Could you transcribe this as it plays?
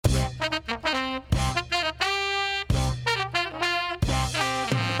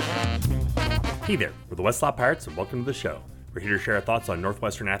Hey there, we're the Westlaw Pirates and welcome to the show. We're here to share our thoughts on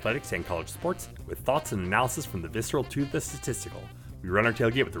Northwestern athletics and college sports with thoughts and analysis from the visceral to the statistical. We run our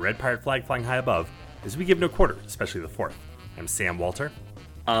tailgate with the red pirate flag flying high above as we give no quarter, especially the fourth. I'm Sam Walter.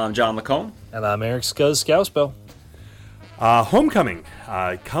 I'm John McComb. And I'm Eric Scousbo. Homecoming,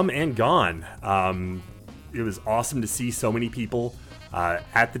 come and gone. It was awesome to see so many people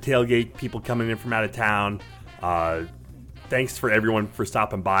at the tailgate, people coming in from out of town. Thanks for everyone for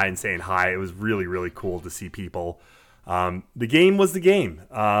stopping by and saying hi. It was really, really cool to see people. The game was the game.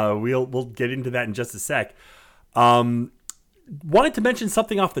 We'll get into that in just a sec. Wanted to mention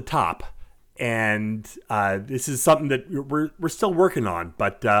something off the top, and this is something that we're still working on.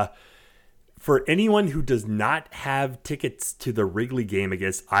 But for anyone who does not have tickets to the Wrigley game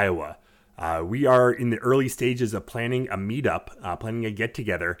against Iowa, we are in the early stages of planning a meetup, planning a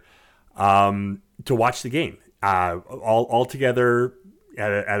get-together to watch the game. All together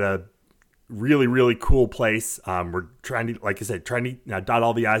at a really, really cool place. We're trying to, like I said, dot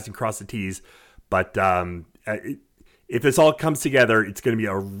all the I's and cross the T's. But if this all comes together, it's going to be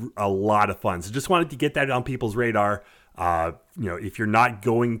a lot of fun. So just wanted to get that on people's radar. If you're not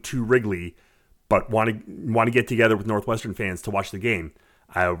going to Wrigley, but want to get together with Northwestern fans to watch the game,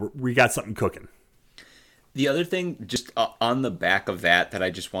 we got something cooking. The other thing, just on the back of that I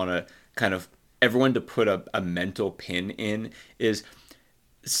just want to kind of everyone to put a mental pin in is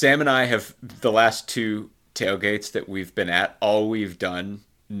Sam and I have the last two tailgates that we've been at, all we've done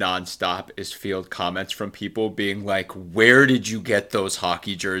nonstop is field comments from people being like, where did you get those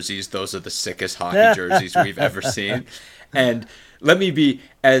hockey jerseys? Those are the sickest hockey jerseys we've ever seen. And let me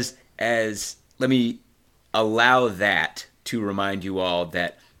allow that to remind you all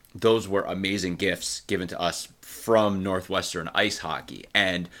that those were amazing gifts given to us from Northwestern Ice Hockey.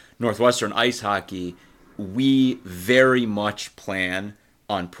 And Northwestern Ice Hockey, we very much plan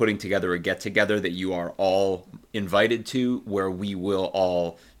on putting together a get-together that you are all invited to, where we will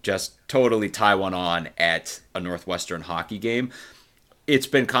all just totally tie one on at a Northwestern hockey game. It's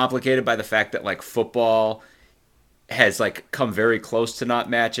been complicated by the fact that football has come very close to not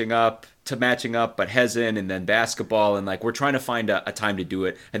matching up, but hasn't, and then basketball, and we're trying to find a time to do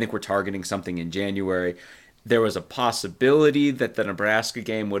it. I think we're targeting something in January. There was a possibility that the Nebraska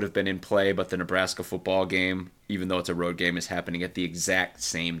game would have been in play, but the Nebraska football game, even though it's a road game, is happening at the exact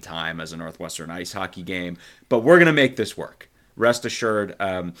same time as a Northwestern ice hockey game. But we're going to make this work. Rest assured,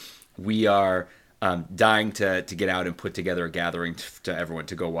 we are dying to get out and put together a gathering to everyone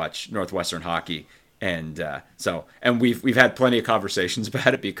to go watch Northwestern hockey. And we've had plenty of conversations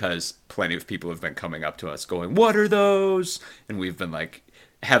about it because plenty of people have been coming up to us going, "What are those?" And we've been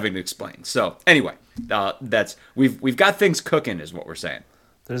having to explain. So anyway, we've got things cooking, is what we're saying.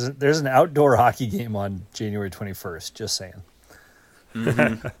 There's an outdoor hockey game on January 21st. Just saying.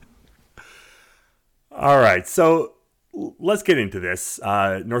 Mm-hmm. All right, so let's get into this.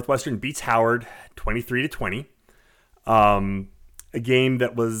 Northwestern beats Howard 23-20. A game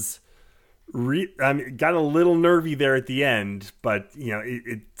that was got a little nervy there at the end, but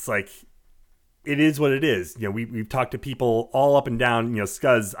it's it is what it is. We've talked to people all up and down.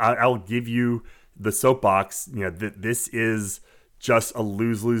 Scuzz, I'll give you the soapbox. This is just a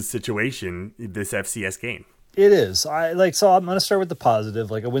lose-lose situation. This FCS game. It is. So I'm going to start with the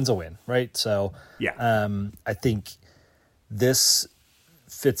positive. A win's a win, right? So yeah. I think this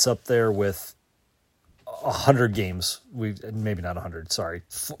fits up there with 100 games. Maybe not 100. Sorry,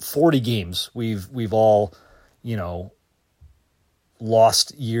 40 games. We've all,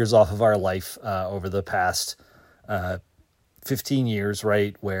 lost years off of our life over the past 15 years,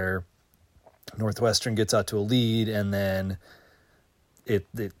 right? Where Northwestern gets out to a lead, and then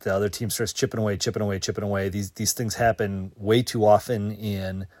the other team starts chipping away. These things happen way too often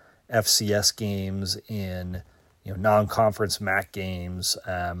in FCS games, in non-conference MAC games.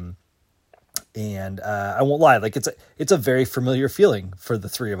 And I won't lie, it's a very familiar feeling for the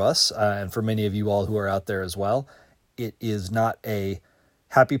three of us, and for many of you all who are out there as well. It is not a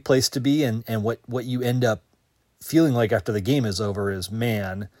happy place to be, and what you end up feeling like after the game is over is,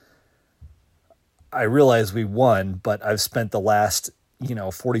 man, I realize we won, but I've spent the last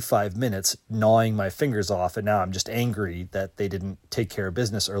 45 minutes gnawing my fingers off, and now I'm just angry that they didn't take care of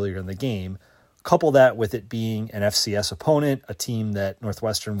business earlier in the game. Couple that with it being an FCS opponent, a team that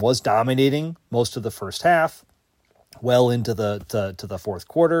Northwestern was dominating most of the first half, well into the fourth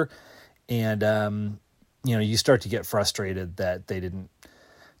quarter, and you start to get frustrated that they didn't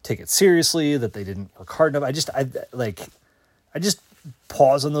take it seriously, that they didn't work hard enough. I just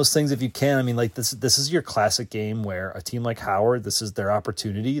pause on those things if you can. I mean, this is your classic game where a team like Howard, this is their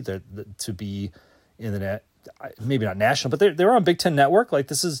opportunity to be in the net, maybe not national, but they're on Big Ten Network.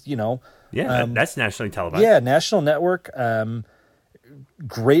 This is Yeah, that's nationally televised. Yeah, national network.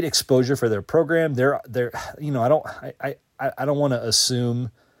 Great exposure for their program. They're I don't want to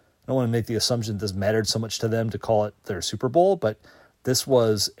assume, I don't want to make the assumption this mattered so much to them to call it their Super Bowl, but this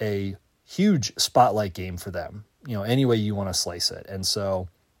was a huge spotlight game for them, any way you want to slice it. And so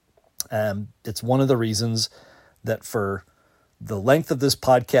it's one of the reasons that for the length of this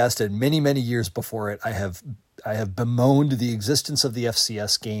podcast and many, many years before it, I have bemoaned the existence of the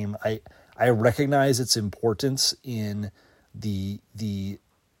FCS game. I recognize its importance in the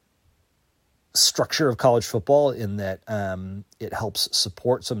structure of college football, in that it helps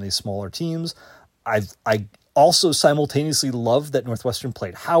support some of these smaller teams. I also simultaneously love that Northwestern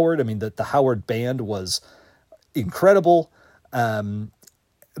played Howard. I mean, that the Howard band was incredible. Everything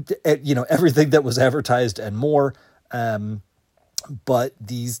that was advertised and more. But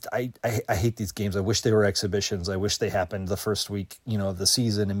I hate these games. I wish they were exhibitions. I wish they happened the first week, of the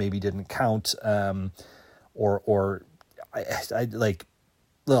season and maybe didn't count.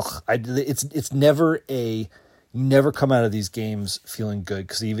 It's never you never come out of these games feeling good,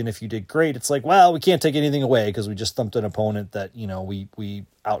 because even if you did great, it's like, well, we can't take anything away because we just thumped an opponent that, we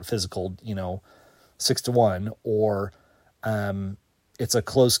out physicaled, 6-1, or it's a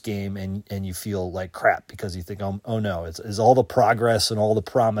close game and you feel like crap because you think, oh no, is all the progress and all the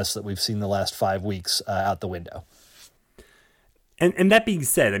promise that we've seen the last 5 weeks out the window. And that being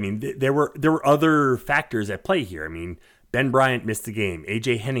said, I mean, there were other factors at play here. I mean, Ben Bryant missed the game.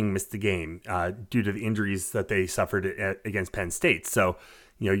 A.J. Henning missed the game due to the injuries that they suffered against Penn State. So,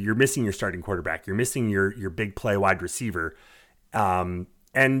 you're missing your starting quarterback. You're missing your big play wide receiver. And,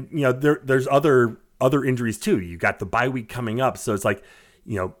 there's other injuries too. You got the bye week coming up. So it's like,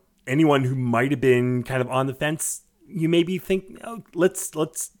 anyone who might have been kind of on the fence, you maybe think, let's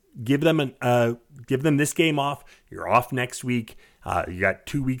give them this game off. You're off next week. You got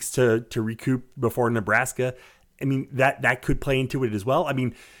 2 weeks to recoup before Nebraska. I mean, that could play into it as well. I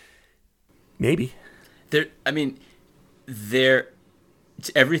mean, maybe. It's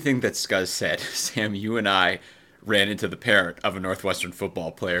everything that Scuzz said. Sam, you and I ran into the parent of a Northwestern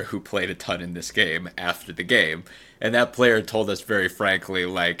football player who played a ton in this game after the game. And that player told us very frankly,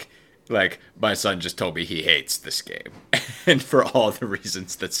 like my son just told me he hates this game. And for all the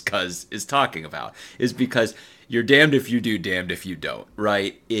reasons that Scuzz is talking about, is because you're damned if you do, damned if you don't,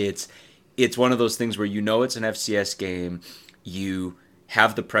 right? It's one of those things where it's an FCS game. You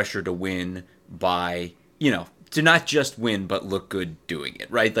have the pressure to win by, to not just win, but look good doing it,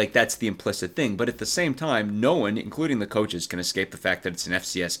 right? Like, that's the implicit thing. But at the same time, no one, including the coaches, can escape the fact that it's an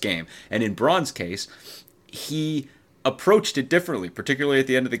FCS game. And in Braun's case, he approached it differently, particularly at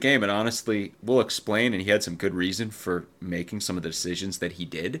the end of the game. And honestly, we'll explain, and he had some good reason for making some of the decisions that he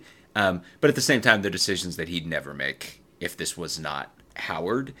did. But at the same time, they're decisions that he'd never make if this was not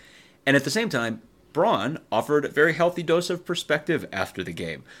Howard. And at the same time, Braun offered a very healthy dose of perspective after the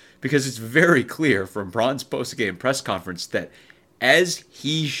game, because it's very clear from Braun's post-game press conference that, as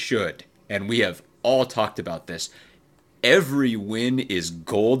he should, and we have all talked about this, every win is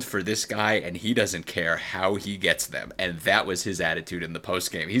gold for this guy, and he doesn't care how he gets them. And that was his attitude in the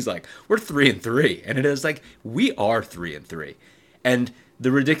post-game. He's like, we're 3-3. And it is like, we are 3-3. And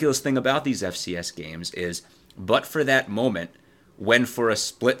the ridiculous thing about these FCS games is, but for that moment, when for a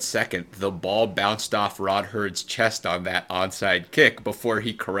split second the ball bounced off Rod Hurd's chest on that onside kick before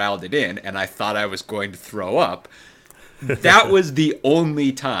he corralled it in, and I thought I was going to throw up, that was the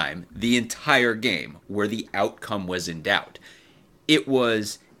only time the entire game where the outcome was in doubt. It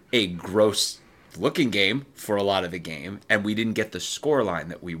was a gross-looking game for a lot of the game, and we didn't get the scoreline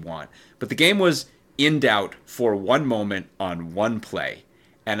that we want. But the game was in doubt for one moment on one play.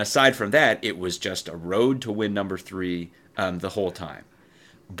 And aside from that, it was just a road to win number 3 the whole time.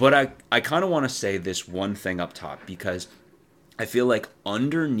 But I kind of want to say this one thing up top, because I feel like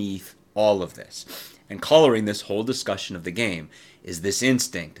underneath all of this, and coloring this whole discussion of the game, is this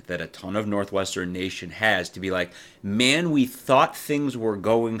instinct that a ton of Northwestern Nation has to be like, man, we thought things were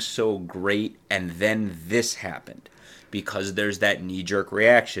going so great, and then this happened. Because there's that knee-jerk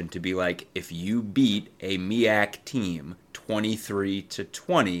reaction to be like, if you beat a MEAC team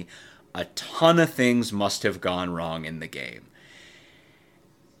 23-20, a ton of things must have gone wrong in the game.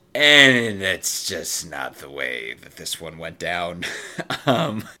 And it's just not the way that this one went down.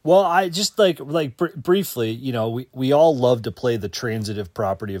 Well, I just briefly, we all love to play the transitive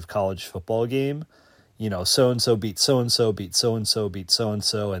property of college football game. So-and-so beat so-and-so, beat so-and-so, beat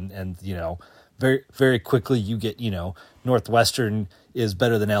so-and-so. And very, very quickly you get, Northwestern is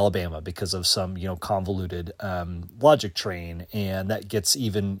better than Alabama because of some, convoluted logic train. And that gets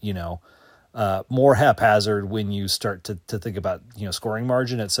even, more haphazard when you start to think about, scoring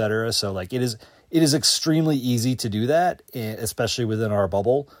margin, et cetera. So like it is extremely easy to do that, especially within our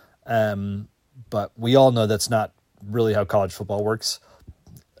bubble. But we all know that's not really how college football works.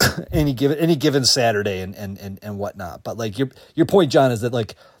 any given Saturday and whatnot. But like your point, John, is that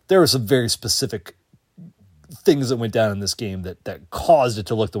like there were some very specific things that went down in this game that caused it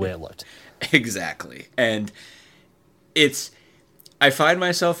to look the way it looked. Exactly. And I find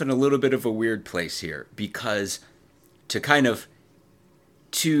myself in a little bit of a weird place here, because to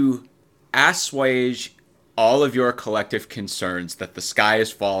assuage all of your collective concerns that the sky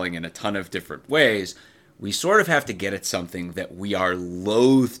is falling in a ton of different ways, we sort of have to get at something that we are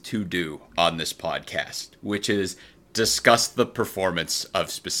loath to do on this podcast, which is discuss the performance of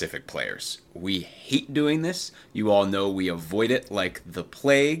specific players. We hate doing this. You all know we avoid it like the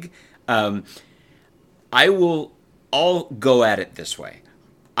plague. I'll go at it this way.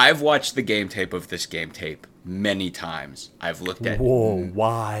 I've watched the game tape of this game tape many times. I've looked at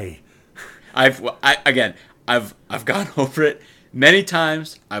why? I've gone over it many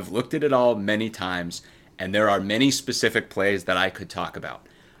times. I've looked at it all many times, and there are many specific plays that I could talk about.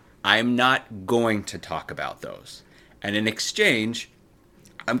 I'm not going to talk about those. And in exchange,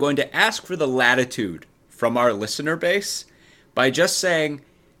 I'm going to ask for the latitude from our listener base by just saying,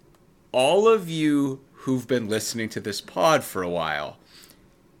 all of you who've been listening to this pod for a while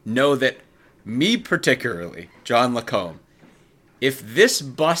know that me particularly, John Lacombe, if this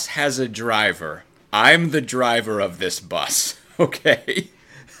bus has a driver, I'm the driver of this bus, okay?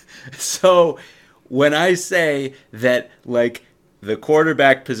 So when I say that, like, the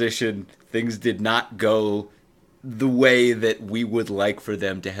quarterback position, things did not go the way that we would like for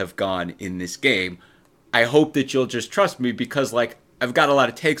them to have gone in this game, I hope that you'll just trust me, because, like, I've got a lot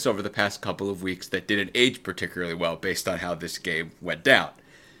of takes over the past couple of weeks that didn't age particularly well based on how this game went down.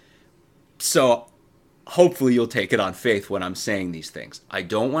 So hopefully you'll take it on faith when I'm saying these things. I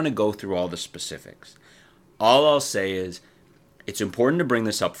don't want to go through all the specifics. All I'll say is it's important to bring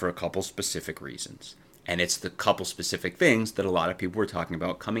this up for a couple specific reasons. And it's the couple specific things that a lot of people were talking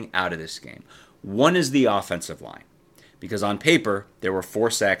about coming out of this game. One is the offensive line. Because on paper, there were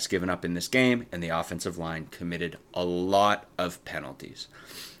 4 sacks given up in this game, and the offensive line committed a lot of penalties.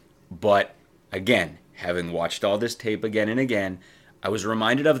 But again, having watched all this tape again and again, I was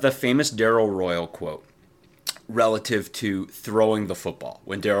reminded of the famous Darryl Royal quote relative to throwing the football,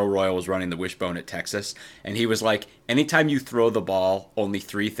 when Darryl Royal was running the wishbone at Texas, and he was like, anytime you throw the ball, only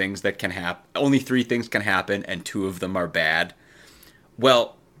three things can happen, and 2 of them are bad.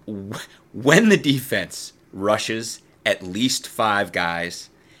 Well, when the defense rushes at least 5 guys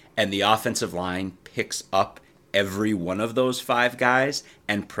and the offensive line picks up every one of those 5 guys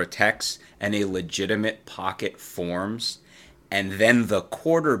and protects, and a legitimate pocket forms, and then the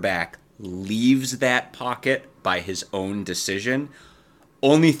quarterback leaves that pocket by his own decision,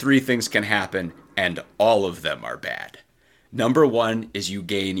 only 3 things can happen, and all of them are bad. Number 1 is you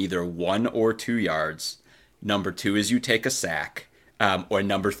gain either 1 or 2 yards. Number 2 is you take a sack. Or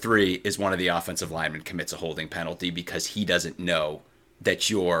number 3 is one of the offensive linemen commits a holding penalty because he doesn't know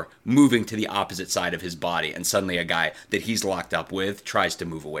that you're moving to the opposite side of his body, and suddenly a guy that he's locked up with tries to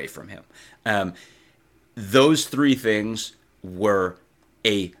move away from him. Those 3 things were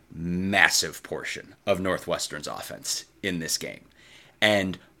a massive portion of Northwestern's offense in this game.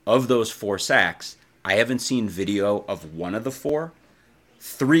 And of those 4 sacks, I haven't seen video of one of the 4.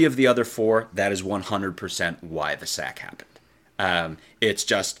 3 of the other 4, that is 100% why the sack happened. It's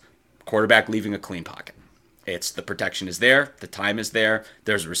just quarterback leaving a clean pocket. It's the protection is there, the time is there,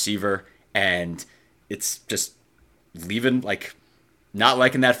 there's a receiver, and it's just leaving, like, not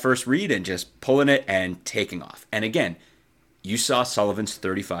liking that first read and just pulling it and taking off. And again, you saw Sullivan's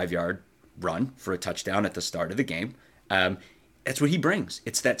 35-yard run for a touchdown at the start of the game. That's what he brings.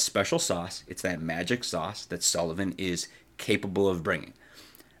 It's that special sauce. It's that magic sauce that Sullivan is capable of bringing.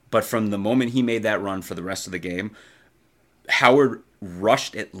 But from the moment he made that run for the rest of the game, Howard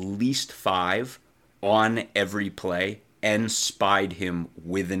rushed at least 5 on every play and spied him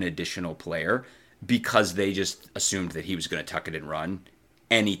with an additional player because they just assumed that he was going to tuck it and run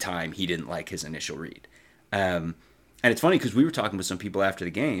anytime he didn't like his initial read. And it's funny because we were talking with some people after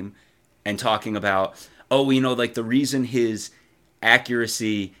the game and talking about, like the reason his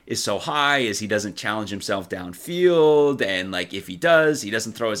accuracy is so high is he doesn't challenge himself downfield, and like if he does, he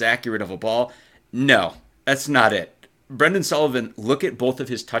doesn't throw as accurate of a ball. No, that's not it. Brendan Sullivan, look at both of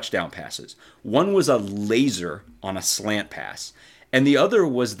his touchdown passes. One was a laser on a slant pass, and the other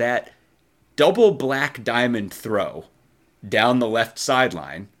was that double black diamond throw down the left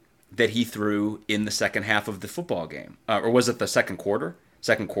sideline that he threw in the second half of the football game. Or was it the second quarter?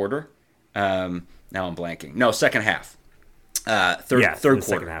 Second quarter. Now I'm blanking. No, second half. Third quarter.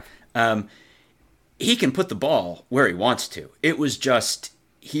 Second half. He can put the ball where he wants to. He was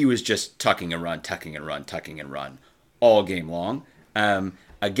just tucking and run all game long.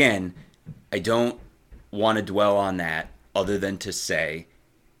 Again, I don't want to dwell on that other than to say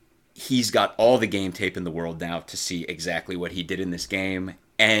he's got all the game tape in the world now to see exactly what he did in this game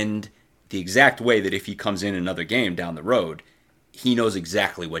and the exact way that if he comes in another game down the road, he knows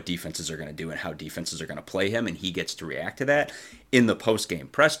exactly what defenses are going to do and how defenses are going to play him, and he gets to react to that. In the post-game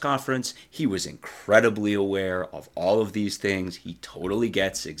press conference, he was incredibly aware of all of these things. He totally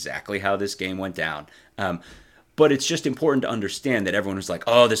gets exactly how this game went down. But it's just important to understand that everyone was like,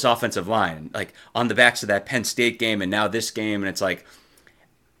 oh, this offensive line, like on the backs of that Penn State game and now this game, and it's like,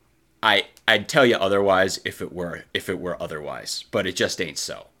 I'd tell you otherwise if it were otherwise, but it just ain't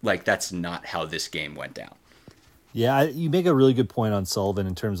so. Like, that's not how this game went down. Yeah, you make a really good point on Sullivan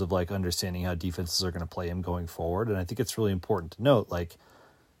in terms of like understanding how defenses are going to play him going forward, and I think it's really important to note, like,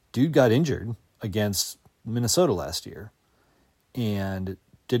 dude got injured against Minnesota last year and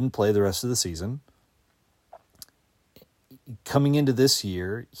didn't play the rest of the season. Coming into this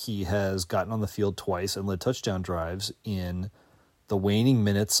year, he has gotten on the field twice and led touchdown drives in the waning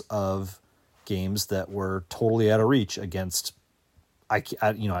minutes of games that were totally out of reach against, I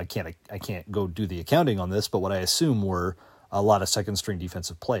can't go do the accounting on this, but what I assume were a lot of second string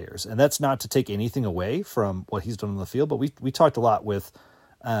defensive players. And that's not to take anything away from what he's done on the field, but we talked a lot with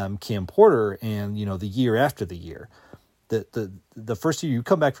Cam Porter and, the year after the year. The first year you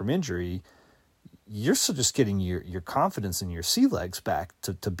come back from injury, you're still just getting your confidence and your sea legs back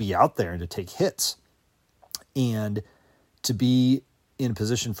to be out there and to take hits. And to be in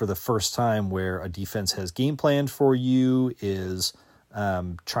position for the first time where a defense has game planned for you, is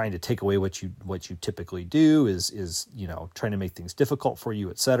trying to take away what you typically do, is trying to make things difficult for you,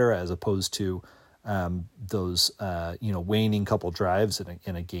 et cetera, as opposed to those waning couple drives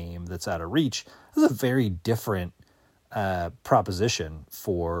in a game that's out of reach. This is a very different proposition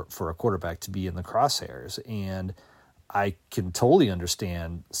for a quarterback to be in the crosshairs. And I can totally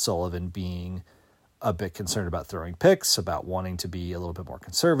understand Sullivan being a bit concerned about throwing picks, about wanting to be a little bit more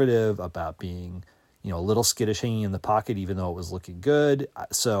conservative, about being, a little skittish hanging in the pocket, even though it was looking good.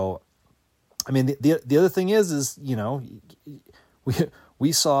 So, I mean, the other thing is,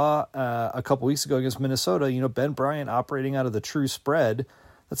 we saw a couple weeks ago against Minnesota, Ben Bryant operating out of the true spread.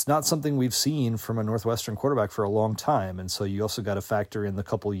 That's not something we've seen from a Northwestern quarterback for a long time. And so you also got to factor in the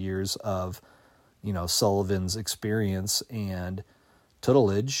couple years of, Sullivan's experience and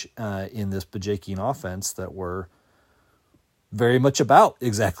tutelage in this Bajakian offense that were very much about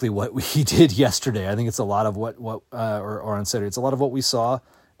exactly what he did yesterday. I think it's a lot of what on Saturday, it's a lot of what we saw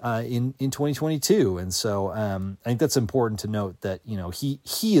in 2022. And so I think that's important to note that,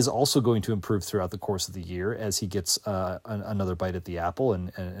 he is also going to improve throughout the course of the year as he gets another bite at the apple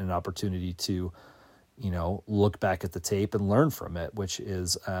and an opportunity to, look back at the tape and learn from it, which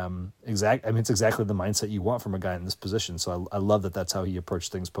is it's exactly the mindset you want from a guy in this position. So I love that that's how he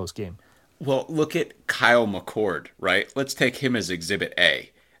approached things post game. Well, look at Kyle McCord, right? Let's take him as Exhibit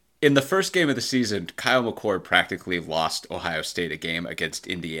A. In the first game of the season, Kyle McCord practically lost Ohio State a game against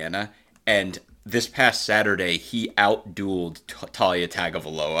Indiana. And this past Saturday, he outdueled Talia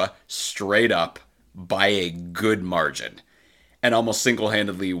Tagovailoa straight up by a good margin, and almost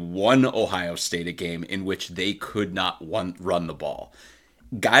single-handedly won Ohio State a game in which they could not run the ball.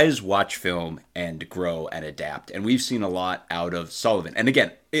 Guys watch film and grow and adapt, and we've seen a lot out of Sullivan. And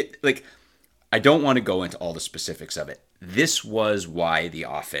again, I don't want to go into all the specifics of it. This was why the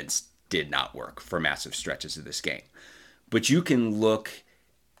offense did not work for massive stretches of this game. But you can look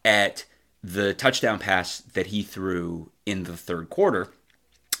at the touchdown pass that he threw in the third quarter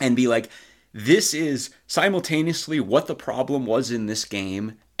and be like, this is simultaneously what the problem was in this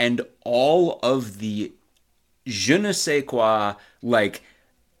game and all of the je ne sais quoi,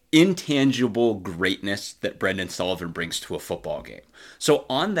 intangible greatness that Brendan Sullivan brings to a football game. So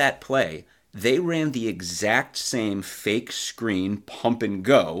on that play, they ran the exact same fake screen pump and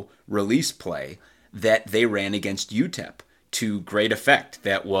go release play that they ran against UTEP to great effect.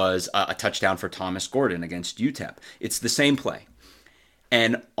 That was a touchdown for Thomas Gordon against UTEP. It's the same play.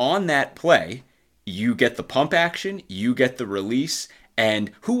 And on that play, you get the pump action, you get the release,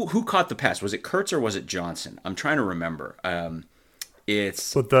 and who caught the pass? Was it Kurtz or was it Johnson? I'm trying to remember.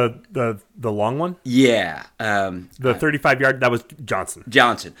 It's but the long one? Yeah. The 35-yard, that was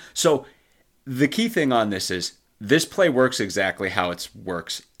Johnson. So the key thing on this is this play works exactly how it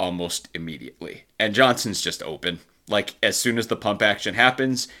works almost immediately. And Johnson's just open. As soon as the pump action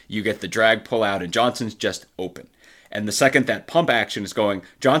happens, you get the drag pull out and Johnson's just open. And the second that pump action is going,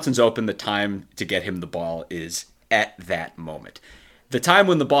 Johnson's open, the time to get him the ball is at that moment. The time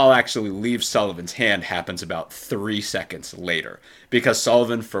when the ball actually leaves Sullivan's hand happens about 3 seconds later, because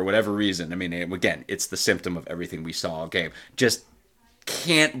Sullivan, for whatever reason, I mean, again, it's the symptom of everything we saw all game, just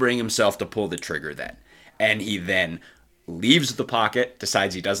can't bring himself to pull the trigger then. And he then leaves the pocket,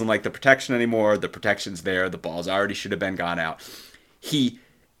 decides he doesn't like the protection anymore, the protection's there, the balls already should have been gone out. He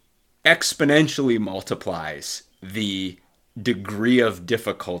exponentially multiplies the degree of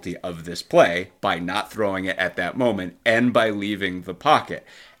difficulty of this play by not throwing it at that moment and by leaving the pocket,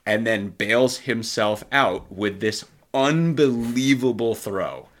 and then bails himself out with this unbelievable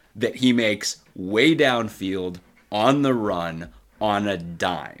throw that he makes way downfield on the run on a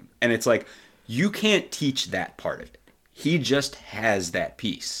dime. And it's like, you can't teach that part of it. He just has that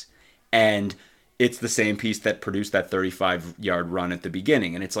piece. And it's the same piece that produced that 35-yard run at the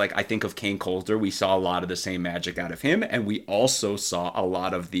beginning. And it's like, I think of Kane Coulter. We saw a lot of the same magic out of him. And we also saw a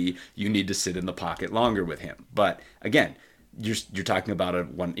lot of the, you need to sit in the pocket longer with him. But again, you're talking about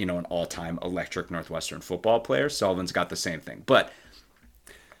an all-time electric Northwestern football player. Sullivan's got the same thing. But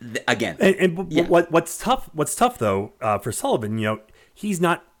again. Yeah. What's tough though, for Sullivan, he's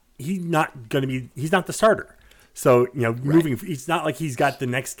not the starter. So, moving, it's not like he's got the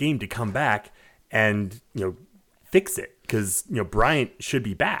next game to come back and fix it, because Bryant should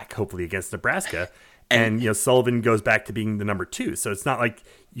be back hopefully against Nebraska, and Sullivan goes back to being the number 2. So it's not like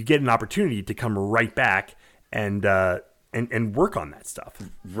you get an opportunity to come right back and work on that stuff.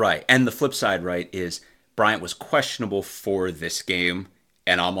 Right. And the flip side, right, is Bryant was questionable for this game,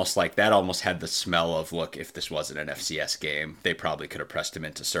 and almost had the smell of, look, if this wasn't an FCS game, they probably could have pressed him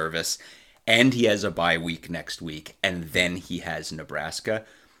into service. And he has a bye week next week, and then he has Nebraska.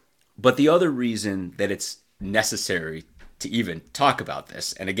 But the other reason that it's necessary to even talk about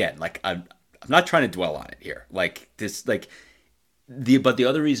this, and again, I'm not trying to dwell on it here, but the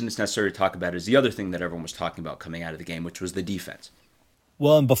other reason it's necessary to talk about is the other thing that everyone was talking about coming out of the game, which was the defense.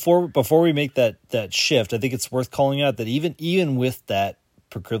 Well, and before we make that shift, I think it's worth calling out that even with that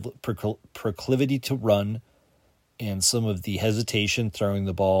proclivity to run and some of the hesitation throwing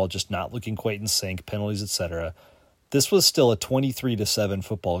the ball, just not looking quite in sync, penalties, etc., this was still a 23-7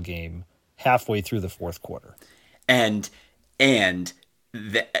 football game halfway through the fourth quarter. And I'm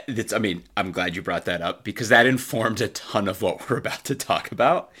glad you brought that up, because that informed a ton of what we're about to talk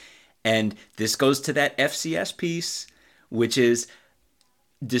about. And this goes to that FCS piece, which is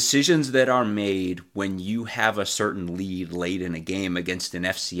decisions that are made when you have a certain lead late in a game against an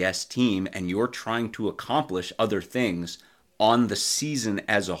FCS team and you're trying to accomplish other things on the season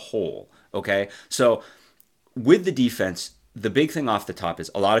as a whole. Okay? So with the defense, the big thing off the top is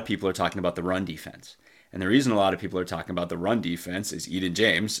a lot of people are talking about the run defense. And the reason a lot of people are talking about the run defense is Eden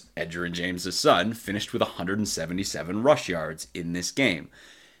James, Edgerrin James' son, finished with 177 rush yards in this game.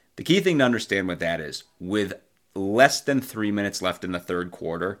 The key thing to understand with that is, with less than 3 minutes left in the third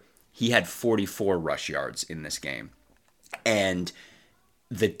quarter, he had 44 rush yards in this game. And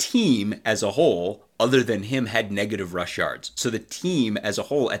the team as a whole, other than him, had negative rush yards. So the team as a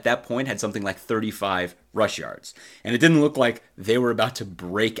whole at that point had something like 35 rush yards. And it didn't look like they were about to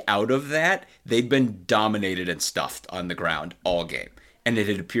break out of that. They'd been dominated and stuffed on the ground all game. And it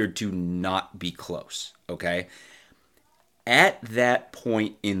had appeared to not be close, okay? At that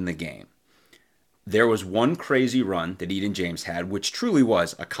point in the game, there was one crazy run that Eden James had, which truly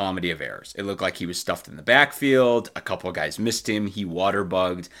was a comedy of errors. It looked like he was stuffed in the backfield. A couple of guys missed him. He water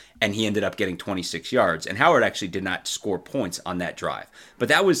bugged, and he ended up getting 26 yards. And Howard actually did not score points on that drive. But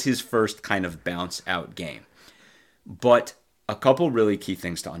that was his first kind of bounce out game. But a couple really key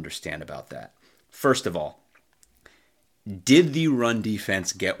things to understand about that. First of all, did the run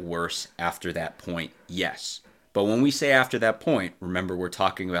defense get worse after that point? Yes. But when we say after that point, remember we're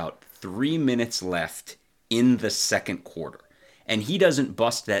talking about 3 minutes left in the second quarter. And he doesn't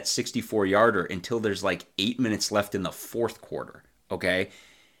bust that 64-yarder until there's like 8 minutes left in the fourth quarter, okay?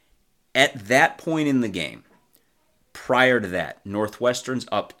 At that point in the game, prior to that, Northwestern's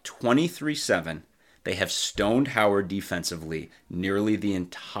up 23-7. They have stoned Howard defensively nearly the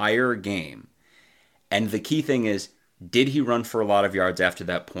entire game. And the key thing is, did he run for a lot of yards after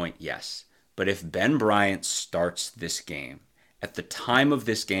that point? Yes. But if Ben Bryant starts this game, at the time of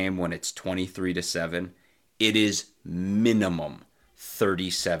this game when it's 23-7, it is minimum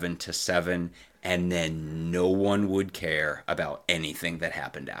 37-7, and then no one would care about anything that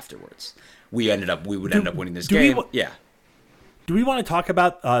happened afterwards. We would end up winning this game. Do we want to talk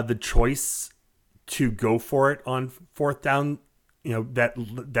about the choice to go for it on fourth down? That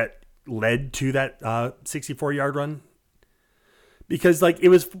led to that 64-yard run, because it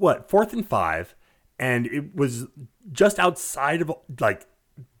was 4th and 5. and it was just outside of like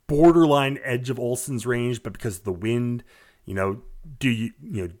borderline edge of Olsen's range, but because of the wind, do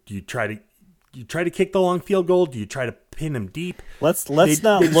you try to kick the long field goal? Do you try to pin him deep? Let's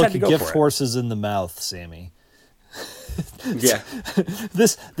not look gift horses in the mouth, Sammy. Yeah.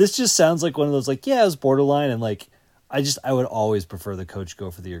 This just sounds like one of those like, yeah, it was borderline, and like I would always prefer the coach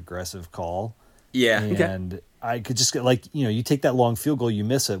go for the aggressive call. Yeah. And I could just get like, you take that long field goal, you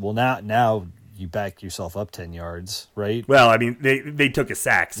miss it. Well, now you back yourself up 10 yards, right? Well, I mean, they took a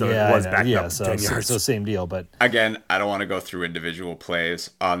sack, so it was backed up 10 yards. So same deal, but again, I don't want to go through individual plays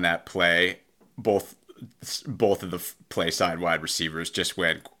on that play. Both of the play side wide receivers just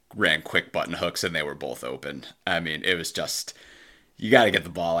ran quick button hooks, and they were both open. I mean, it was just, you got to get the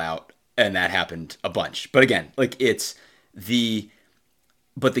ball out, and that happened a bunch. But again, like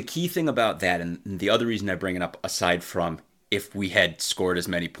but the key thing about that, and the other reason I bring it up, aside from if we had scored as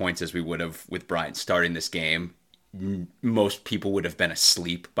many points as we would have with Bryant starting this game, most people would have been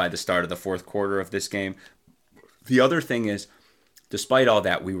asleep by the start of the fourth quarter of this game. The other thing is, despite all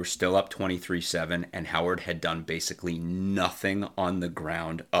that, we were still up 23-7, and Howard had done basically nothing on the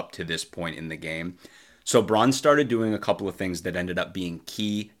ground up to this point in the game. So Braun started doing a couple of things that ended up being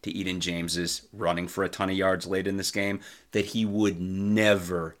key to Eden James's running for a ton of yards late in this game that he would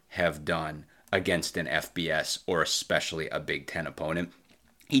never have done against an FBS or especially a Big Ten opponent.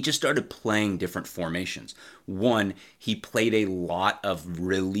 He just started playing different formations. One, he played a lot of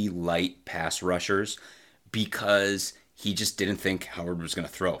really light pass rushers because he just didn't think Howard was going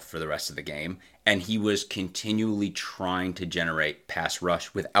to throw for the rest of the game. And he was continually trying to generate pass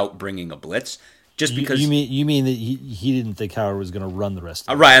rush without bringing a blitz. Just because you mean that he didn't think Howard was going to run the rest of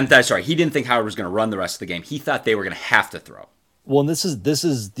the game. Right, that's right. He didn't think Howard was going to run the rest of the game. He thought they were going to have to throw. Well, and this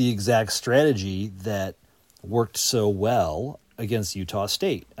is the exact strategy that worked so well against Utah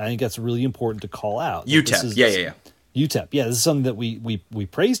State. I think that's really important to call out. UTEP, yeah. UTEP, yeah. This is something that we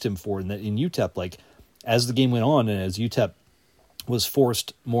praised him for, and that in UTEP, like as the game went on, and as UTEP was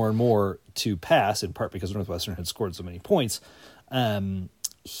forced more and more to pass, in part because Northwestern had scored so many points,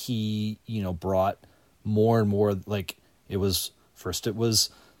 he brought more and more, like it was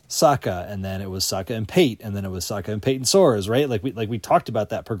Saka, and then it was Saka and Pate, and then it was Saka and Peyton Soares, right? Like we talked about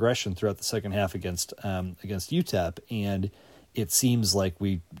that progression throughout the second half against UTEP, and it seems like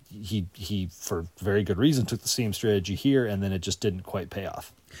he for very good reason took the same strategy here, and then it just didn't quite pay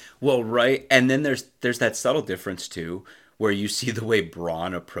off. Well, right, and then there's that subtle difference too, where you see the way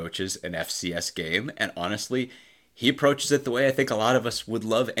Braun approaches an FCS game, and honestly, he approaches it the way I think a lot of us would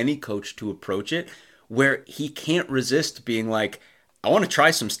love any coach to approach it, where he can't resist being like, I want to try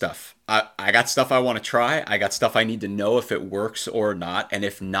some stuff. I got stuff I want to try. I got stuff I need to know if it works or not. And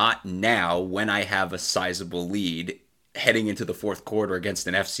if not now, when I have a sizable lead heading into the fourth quarter against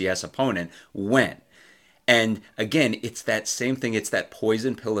an FCS opponent, when? And again, it's that same thing. It's that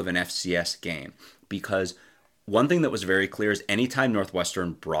poison pill of an FCS game. Because one thing that was very clear is anytime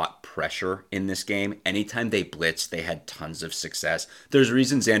Northwestern brought pressure in this game, anytime they blitzed, they had tons of success. There's a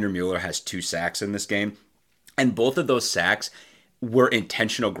reason Xander Mueller has 2 sacks in this game. And both of those sacks were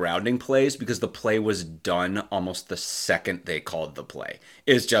intentional grounding plays because the play was done almost the second they called the play.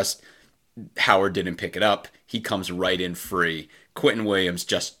 It's just Howard didn't pick it up. He comes right in free. Quentin Williams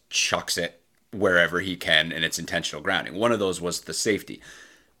just chucks it wherever he can, and it's intentional grounding. One of those was the safety.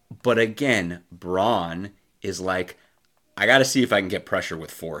 But again, Braun is like, I got to see if I can get pressure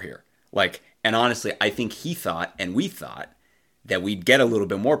with 4 here. And honestly, I think he thought, and we thought, that we'd get a little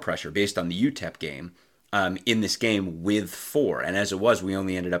bit more pressure based on the UTEP game. In this game with 4. And as it was, we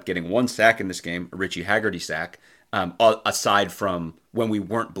only ended up getting 1 sack in this game, a Richie Haggerty sack, aside from when we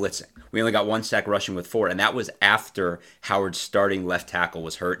weren't blitzing. We only got 1 sack rushing with 4, and that was after Howard's starting left tackle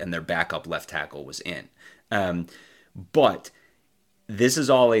was hurt and their backup left tackle was in. But this is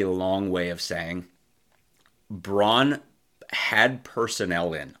all a long way of saying Braun had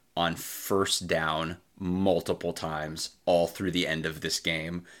personnel in on first down multiple times all through the end of this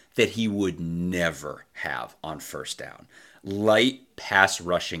game that he would never have on first down. Light pass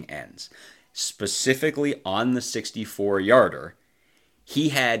rushing ends. Specifically on the 64-yarder, he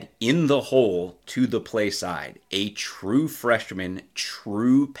had in the hole to the play side a true freshman,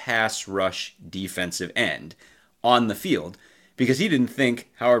 true pass rush defensive end on the field because he didn't think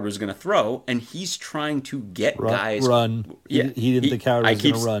Howard was going to throw, and he's trying to get guys... Run. Yeah, he didn't think Howard was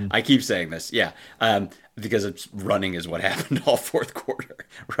going to run. I keep saying this, yeah. Because running is what happened all fourth quarter,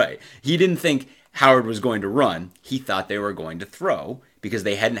 right? He didn't think Howard was going to run. He thought they were going to throw because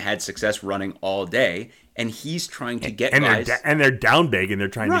they hadn't had success running all day. And he's trying to get and guys... they're down big, and they're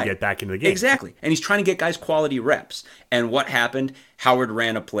trying to get back into the game. Exactly. And he's trying to get guys quality reps. And what happened? Howard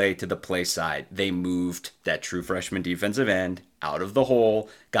ran a play to the play side. They moved that true freshman defensive end out of the hole,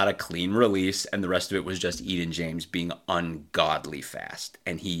 got a clean release, and the rest of it was just Eden James being ungodly fast.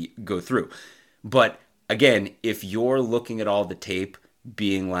 And he go through. But again, if you're looking at all the tape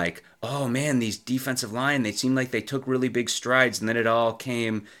being like, oh man, these defensive line, they seem like they took really big strides, and then it all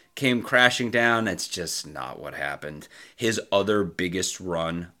came crashing down. It's just not what happened. His other biggest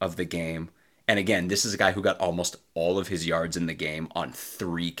run of the game, and again, this is a guy who got almost all of his yards in the game on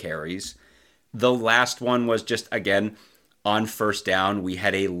 3 carries. The last one was just, again, on first down, we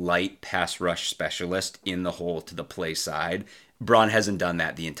had a light pass rush specialist in the hole to the play side. Braun hasn't done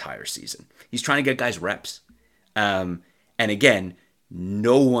that the entire season. He's trying to get guys reps. And again,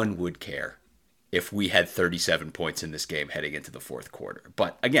 no one would care if we had 37 points in this game heading into the fourth quarter.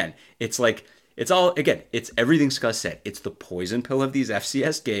 But again, it's everything Scuzz said. It's the poison pill of these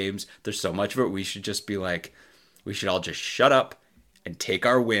FCS games. There's so much of it. We should just be like, we should all just shut up and take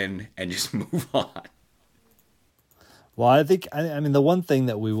our win and just move on. Well, I think, I mean, the one thing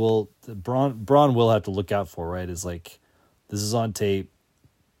that Braun will have to look out for, right, is like, this is on tape.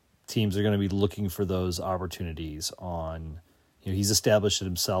 Teams are going to be looking for those opportunities on... he's established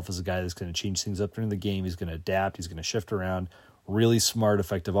himself as a guy that's going to change things up during the game. He's going to adapt. He's going to shift around. Really smart,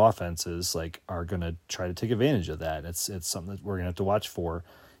 effective offenses are going to try to take advantage of that. It's something that we're going to have to watch for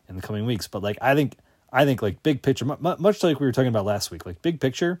in the coming weeks. But I think like big picture, much like we were talking about last week, like big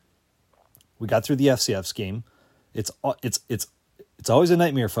picture, we got through the FCS game. It's always a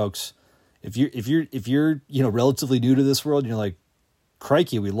nightmare, folks. If you're relatively new to this world, and you're like,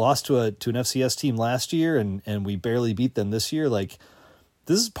 crikey, we lost to an FCS team last year and we barely beat them this year. Like,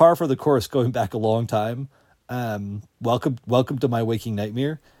 this is par for the course going back a long time. Welcome to my waking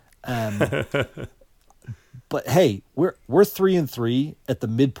nightmare. But hey, we're 3-3 at the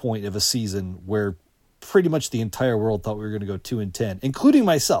midpoint of a season where pretty much the entire world thought we were going to go 2-10, including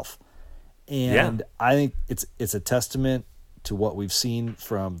myself. And I think it's a testament to what we've seen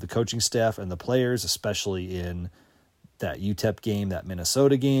from the coaching staff and the players, especially in that UTEP game, that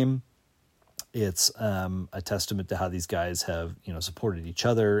Minnesota game. It's a testament to how these guys have, supported each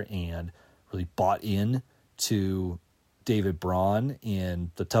other and really bought in to David Braun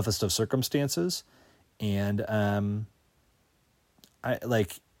in the toughest of circumstances. And none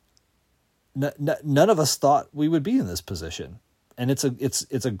of us thought we would be in this position. And it's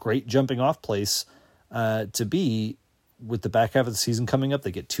a great jumping off place to be with the back half of the season coming up.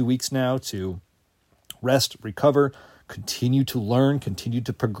 They get 2 weeks now to rest, recover, continue to learn, continue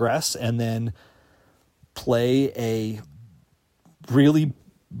to progress, and then play a really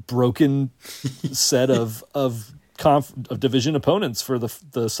broken set of division opponents for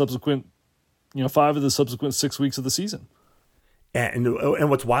the subsequent, 5 of the subsequent 6 weeks of the season. And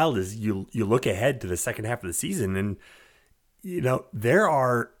what's wild is you look ahead to the second half of the season, and you don't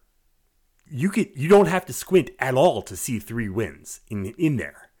have to squint at all to see 3 wins in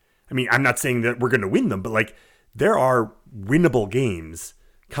there. I mean, I'm not saying that we're going to win them, but there are winnable games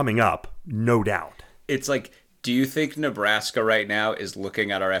coming up, no doubt. It's like, do you think Nebraska right now is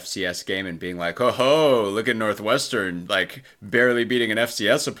looking at our FCS game and being like, oh, look at Northwestern, barely beating an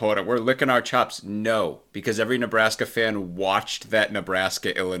FCS opponent. We're licking our chops. No, because every Nebraska fan watched that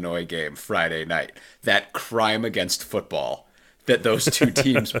Nebraska-Illinois game Friday night, that crime against football that those two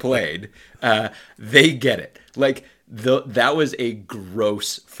teams played. They get it. That was a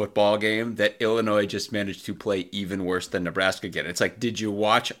gross football game that Illinois just managed to play even worse than Nebraska again. It's like, did you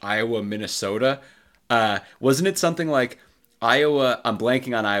watch Iowa, Minnesota? Wasn't it something like Iowa? I'm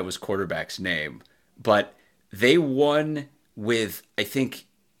blanking on Iowa's quarterback's name, but they won with, I think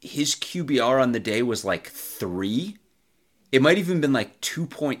his QBR on the day was 3. It might even been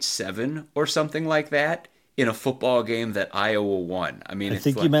 2.7 or something like that in a football game that Iowa won. I mean, I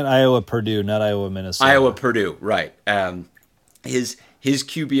think you meant Iowa Purdue, not Iowa Minnesota. Iowa Purdue, right? His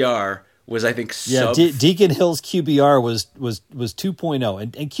QBR was, I think, Deacon Hill's QBR was 2.0,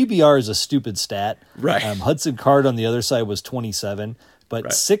 and QBR is a stupid stat. Right. Hudson Card on the other side was 27, but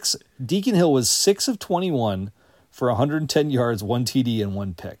right. Deacon Hill was 6 of 21 for 110 yards, 1 TD, and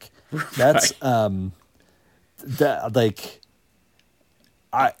 1 pick. That's I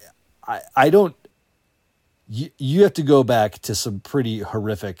don't. You have to go back to some pretty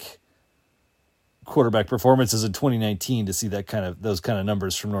horrific quarterback performances in 2019 to see those kind of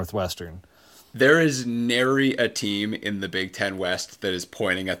numbers from Northwestern. There is nary a team in the Big Ten West that is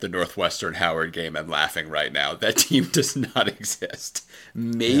pointing at the Northwestern Howard game and laughing right now. That team does not exist.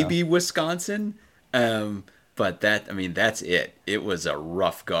 Maybe Wisconsin, But that's it. It was a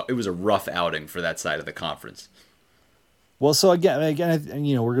rough go. It was a rough outing for that side of the conference. Well, so again,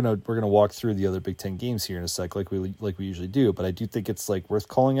 we're gonna walk through the other Big Ten games here in a sec, like we usually do. But I do think it's like worth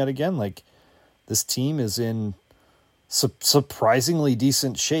calling out again. Like, this team is in surprisingly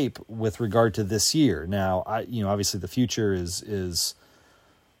decent shape with regard to this year. Now, obviously the future is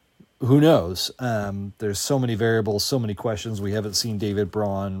who knows. There's so many variables, so many questions. We haven't seen David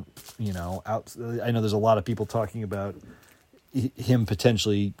Braun, out. I know there's a lot of people talking about him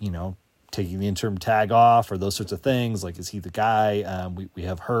potentially, taking the interim tag off or those sorts of things. Like, is he the guy? We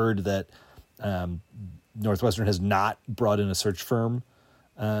have heard that Northwestern has not brought in a search firm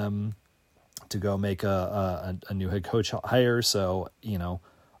to go make a new head coach hire. So,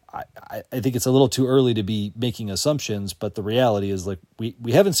 I think it's a little too early to be making assumptions, but the reality is, like,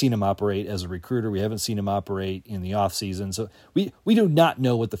 we haven't seen him operate as a recruiter. We haven't seen him operate in the off season. So we do not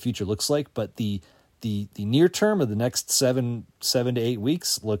know what the future looks like, but the near term of the next 7 to 8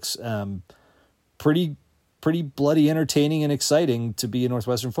 weeks looks pretty bloody entertaining and exciting to be a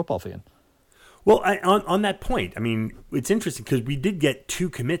Northwestern football fan. Well, on that point, I mean, it's interesting because we did get 2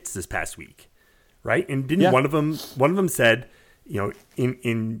 commits this past week, right? And didn't one of them said,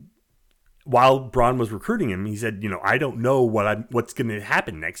 in while Braun was recruiting him, he said, I don't know what's going to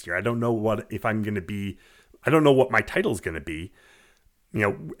happen next year. I don't know I don't know what my title is going to be,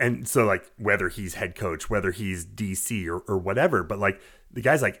 and so, like, whether he's head coach, whether he's DC or whatever, but, like, the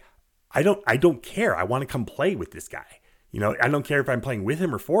guy's like, I don't care. I want to come play with this guy. I don't care if I'm playing with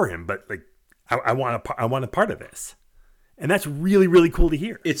him or for him, but, like, I want a part of this. And that's really, really cool to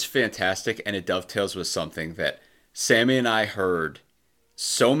hear. It's fantastic, and it dovetails with something that Sammy and I heard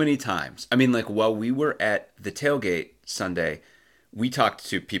so many times. I mean, like, while we were at the tailgate Sunday, we talked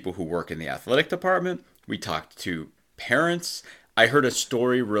to people who work in the athletic department. We talked to parents. I heard a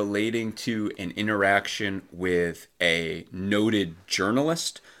story relating to an interaction with a noted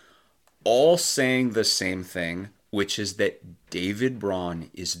journalist, all saying the same thing, which is that David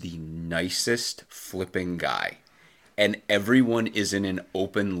Braun is the nicest flipping guy. And everyone is in an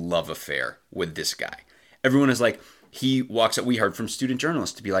open love affair with this guy. Everyone is like, he walks up. We heard from student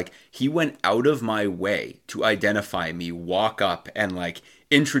journalists to be like, he went out of my way to identify me, walk up and, like,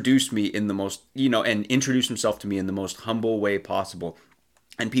 introduce me in the most, and introduce himself to me in the most humble way possible.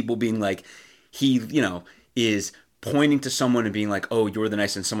 And people being like, he, is pointing to someone and being like, oh, you're the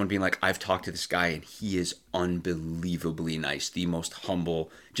nice, and someone being like, I've talked to this guy and he is unbelievably nice, the most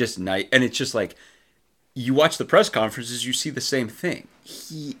humble, just nice. And it's just like, you watch the press conferences, you see the same thing.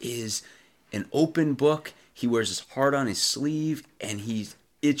 He is an open book. He wears his heart on his sleeve, and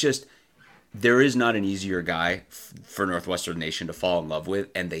there is not an easier guy for Northwestern Nation to fall in love with,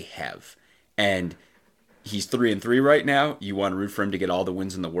 and they have. And he's 3-3 right now. You want to root for him to get all the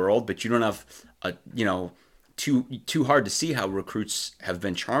wins in the world, but you don't have too hard to see how recruits have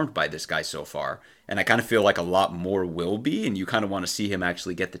been charmed by this guy so far. And I kind of feel like a lot more will be, and you kind of want to see him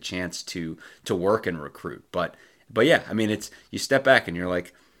actually get the chance to work and recruit. But yeah, I mean, you step back and you're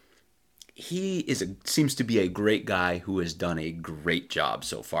like, seems to be a great guy who has done a great job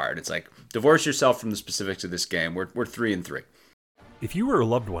so far. And it's like, divorce yourself from the specifics of this game. We're 3-3. If you or a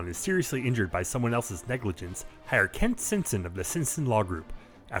loved one is seriously injured by someone else's negligence, hire Kent Simpson of the Simpson Law Group.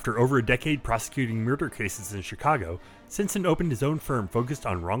 After over a decade prosecuting murder cases in Chicago, Simpson opened his own firm focused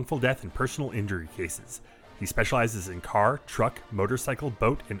on wrongful death and personal injury cases. He specializes in car, truck, motorcycle,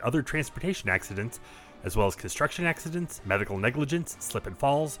 boat, and other transportation accidents, as well as construction accidents, medical negligence, slip and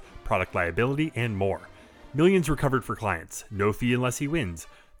falls, product liability, and more. Millions recovered for clients, no fee unless he wins.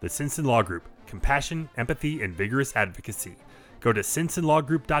 The Simpson Law Group, compassion, empathy, and vigorous advocacy. Go to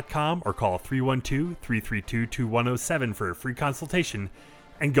simpsonlawgroup.com or call 312-332-2107 for a free consultation,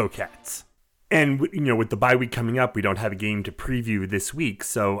 and go Cats. And, with the bye week coming up, we don't have a game to preview this week.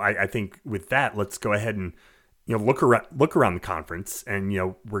 So I think with that, let's go ahead and, look around the conference. And,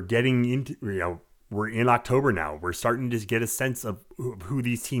 we're getting into, we're in October now. We're starting to get a sense of who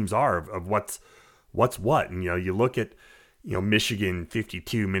these teams are, of what's what. And, you look at, Michigan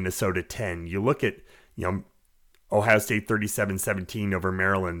 52, Minnesota 10. You look at, Ohio State 37-17 over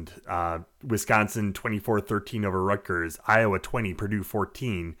Maryland, Wisconsin 24-13 over Rutgers, Iowa 20, Purdue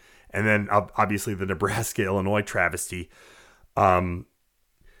 14, and then obviously the Nebraska-Illinois travesty. You're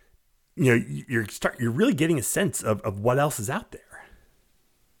really getting a sense of what else is out there.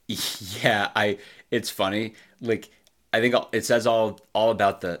 Yeah, it's funny. Like, I think it says all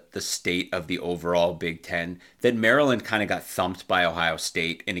about the state of the overall Big Ten, that Maryland kind of got thumped by Ohio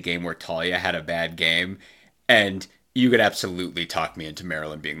State in a game where Talia had a bad game. And you could absolutely talk me into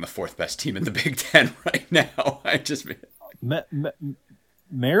Maryland being the 4th best team in the Big Ten right now.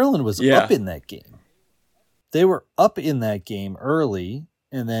 Maryland was up in that game. they were up in that game early,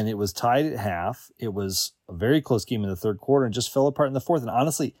 and then it was tied at half. It was a very close game in the third quarter and just fell apart in the fourth. And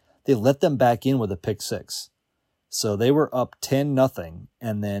honestly, they let them back in with a pick six. So they were up 10-0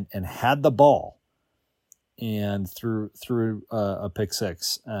 and had the ball and threw a pick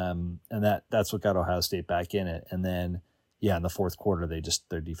six. And that's what got Ohio State back in it. And then, in the fourth quarter, their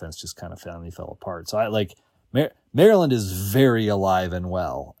defense just kind of finally fell apart. So Maryland is very alive and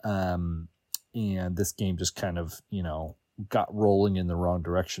well. And this game just kind of, got rolling in the wrong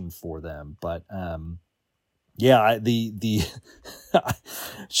direction for them. But, do you guys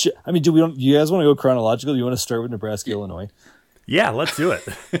want to go chronological? Do you want to start with Nebraska, Illinois? Yeah, let's do it.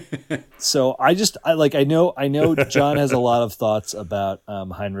 So I know John has a lot of thoughts about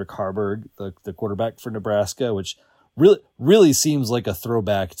Heinrich Harburg, the quarterback for Nebraska, which really seems like a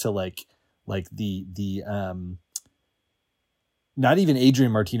throwback to like the not even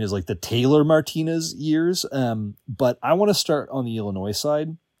Adrian Martinez, like the Taylor Martinez years. But I want to start on the Illinois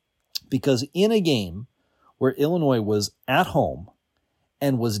side, because in a game where Illinois was at home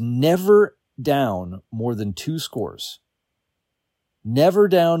and was never down more than two scores,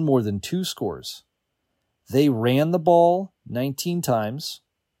 they ran the ball 19 times,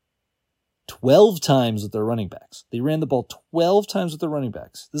 12 times with their running backs. They ran the ball 12 times with their running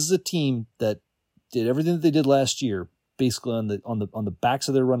backs. This is a team that did everything that they did last year basically on the backs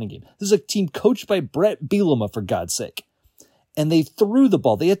of their running game. This is a team coached by Brett Bielema, for God's sake. And they threw the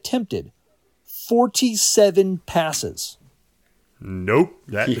ball. They attempted 47 passes. Nope.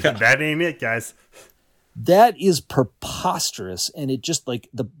 That ain't it, guys. That is preposterous. And it just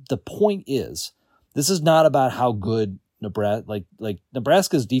the point is, this is not about how good Nebraska,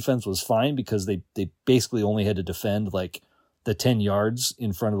 Nebraska's defense was fine because they basically only had to defend the 10 yards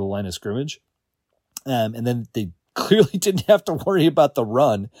in front of the line of scrimmage. And then they clearly didn't have to worry about the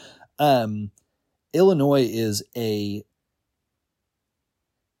run. Illinois is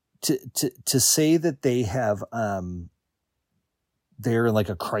to say that they have, they're in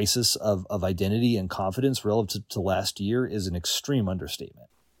a crisis of identity and confidence relative to last year is an extreme understatement.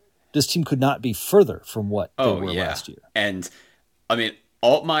 This team could not be further from what they were last year. And I mean,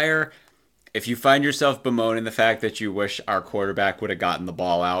 Altmaier, if you find yourself bemoaning the fact that you wish our quarterback would have gotten the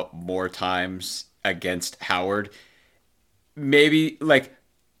ball out more times against Howard, maybe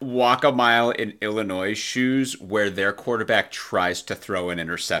walk a mile in Illinois' shoes where their quarterback tries to throw an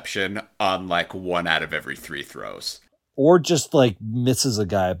interception on 1 out of every 3 throws. Or just misses a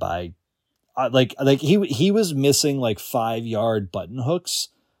guy by he was missing 5-yard button hooks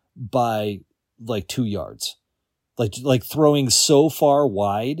by 2 yards, throwing so far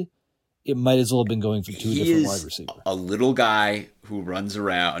wide, it might as well have been going for 2 different wide receivers. A little guy who runs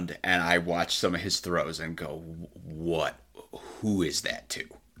around, and I watch some of his throws and go, what? Who is that to?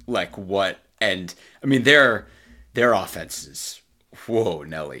 What? And I mean, their offense is, whoa,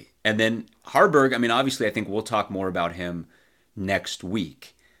 Nelly. And then Harburg, I mean, obviously, I think we'll talk more about him next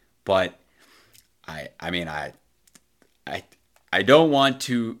week. But I don't want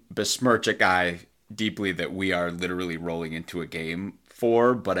to besmirch a guy deeply that we are literally rolling into a game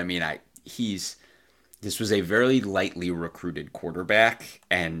for. But I mean, this was a very lightly recruited quarterback,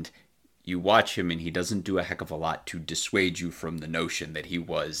 and you watch him and he doesn't do a heck of a lot to dissuade you from the notion that he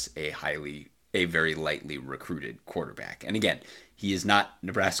was a very lightly recruited quarterback. And again, he is not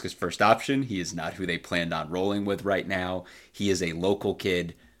Nebraska's first option. He is not who they planned on rolling with right now. He is a local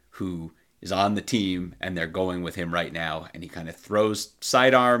kid who is on the team, and they're going with him right now. And he kind of throws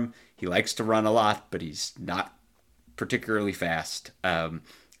sidearm. He likes to run a lot, but he's not particularly fast.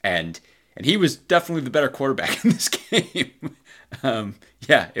 And he was definitely the better quarterback in this game.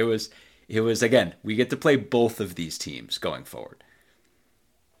 It was again, we get to play both of these teams going forward.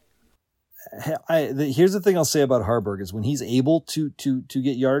 Here's the thing I'll say about Harburg is when he's able to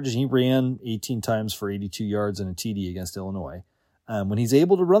get yards, he ran 18 times for 82 yards and a TD against Illinois. When he's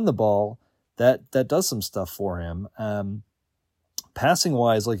able to run the ball, that does some stuff for him. Passing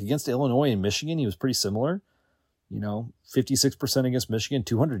wise, against Illinois and Michigan, he was pretty similar. 56% against Michigan,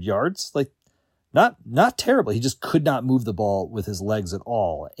 200 yards, not terrible. He just could not move the ball with his legs at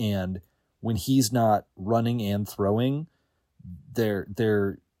all. And when he's not running and throwing,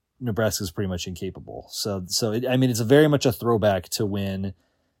 Nebraska's pretty much incapable. So it's very much a throwback to when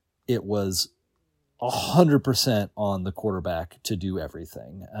it was 100% on the quarterback to do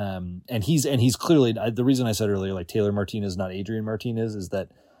everything. And he's clearly, the reason I said earlier, Taylor Martinez, not Adrian Martinez, is that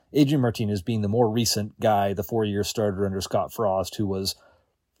Adrian Martinez being the more recent guy, the 4-year starter under Scott Frost, who was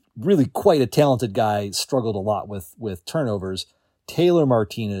really quite a talented guy, struggled a lot with turnovers. Taylor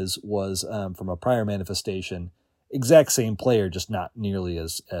Martinez was, from a prior manifestation, exact same player, just not nearly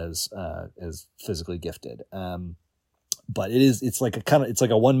as physically gifted. But it's like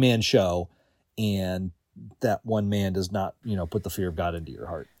a one man show, and that one man does not, put the fear of God into your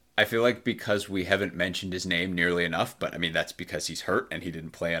heart. I feel like because we haven't mentioned his name nearly enough, but I mean, that's because he's hurt and he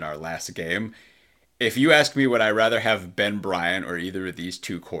didn't play in our last game. If you ask me, would I rather have Ben Bryant or either of these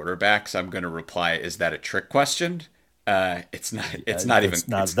two quarterbacks, I'm going to reply, is that a trick question? It's not. It's not even.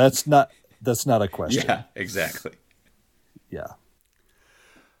 That's not a question. Yeah, exactly. Yeah.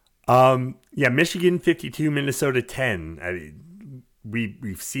 Michigan 52, Minnesota 10.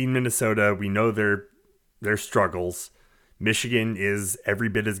 We've seen Minnesota. We know their struggles. Michigan is every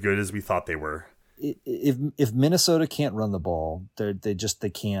bit as good as we thought they were. If Minnesota can't run the ball, they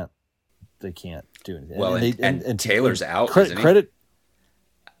can't do anything. Well, and Taylor's out. Isn't he? Credit.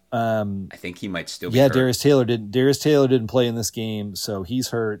 I think he might still be hurt. Darius Taylor didn't play in this game, so he's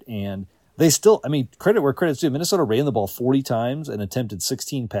hurt. And they still, credit where credit's due. Minnesota ran the ball 40 times and attempted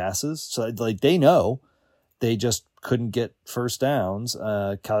 16 passes. So they know they just couldn't get first downs.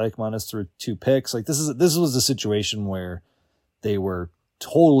 Kyle Ekman threw 2 picks. This was a situation where they were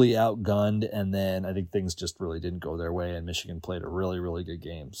totally outgunned, and then I think things just really didn't go their way, and Michigan played a really, really good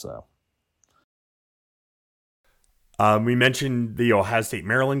game. So. We mentioned the Ohio State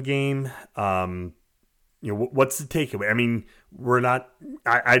Maryland game. What's the takeaway?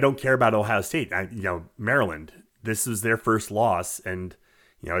 I don't care about Ohio State. Maryland, this was their first loss. And,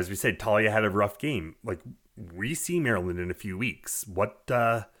 as we said, Talia had a rough game. We see Maryland in a few weeks. What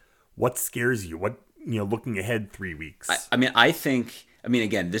scares you? What, looking ahead 3 weeks?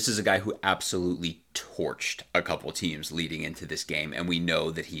 Again, this is a guy who absolutely torched a couple teams leading into this game. And we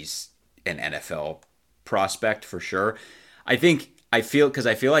know that he's an NFL prospect for sure. I feel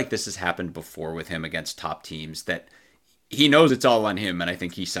like this has happened before with him against top teams, that he knows it's all on him, and I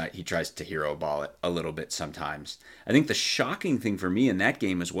think he tries to hero ball it a little bit sometimes. I think the shocking thing for me in that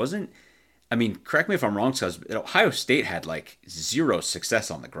game correct me if I'm wrong, because Ohio State had 0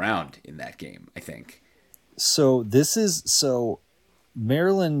 success on the ground in that game, I think. So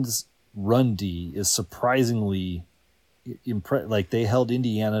Maryland's run D is surprisingly they held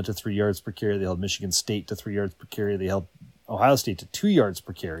Indiana to 3 yards per carry. They held Michigan State to 3 yards per carry. They held Ohio State to 2 yards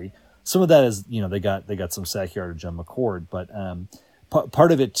per carry. Some of that is, they got some sack yardage on McCord, but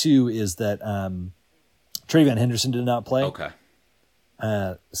part of it too is that Travion Henderson did not play. Okay.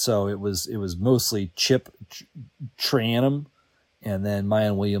 So it was mostly Chip Tranum, and then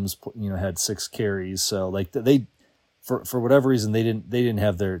Mayan Williams, had 6 carries. So they for whatever reason they didn't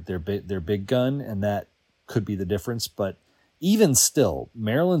have their big gun, and that could be the difference. But even still,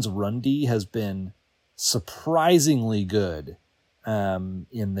 Maryland's run D has been surprisingly good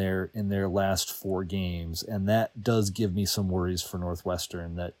in their last 4 games, and that does give me some worries for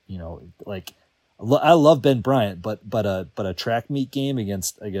Northwestern. That I love Ben Bryant, but a track meet game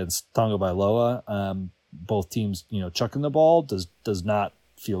against Tagovailoa, both teams chucking the ball does not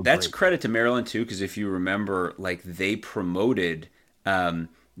feel That's great. Credit to Maryland too, because if you remember, they promoted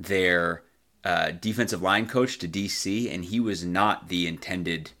their defensive line coach to DC, and he was not the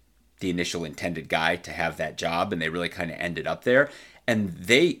initial intended guy to have that job, and they really kind of ended up there. And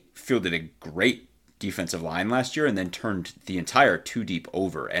they fielded a great defensive line last year and then turned the entire 2 deep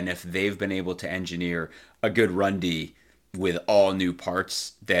over. And if they've been able to engineer a good run D with all new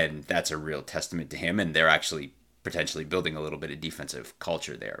parts, then that's a real testament to him, and they're actually potentially building a little bit of defensive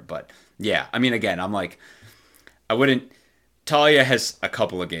culture there. But yeah, again, Talia has a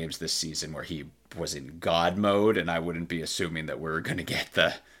couple of games this season where he was in God mode, and I wouldn't be assuming that we're going to get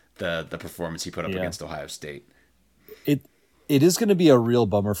the performance he put up against Ohio State. It is going to be a real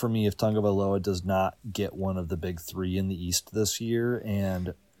bummer for me if Tagovailoa does not get one of the big 3 in the East this year.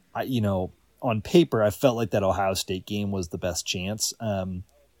 And on paper, I felt like that Ohio State game was the best chance.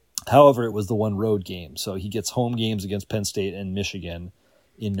 However, it was the one road game, so he gets home games against Penn State and Michigan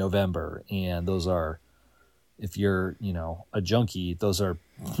in November, and those are, if you're a junkie, those are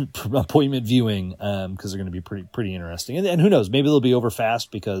appointment viewing because they're going to be pretty interesting. And who knows, maybe they'll be over fast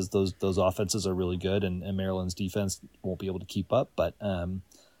because those offenses are really good, and Maryland's defense won't be able to keep up. But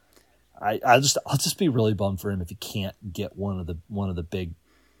I'll just be really bummed for him if he can't get one of the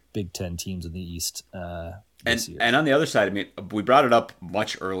Big Ten teams in the East. And on the other side, we brought it up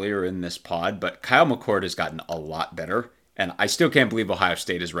much earlier in this pod, but Kyle McCord has gotten a lot better, and I still can't believe Ohio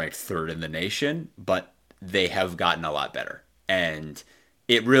State is ranked 3rd in the nation, but they have gotten a lot better. And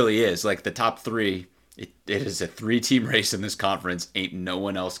it really is the top 3. It is a 3-team race in this conference. Ain't no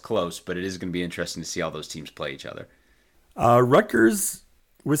one else close, but it is going to be interesting to see how those teams play each other. Rutgers,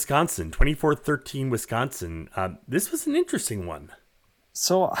 Wisconsin, 24-13 Wisconsin. This was an interesting one.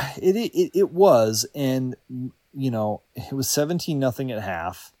 So it was, and it was 17-0 at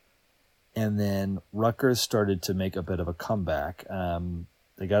half, and then Rutgers started to make a bit of a comeback.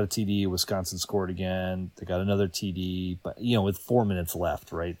 They got a TD. Wisconsin scored again. They got another TD, but with 4 minutes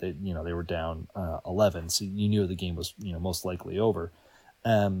left, right? They were down 11, so you knew the game was most likely over.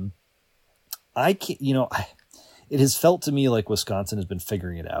 It has felt to me like Wisconsin has been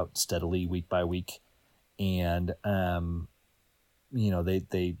figuring it out steadily week by week, and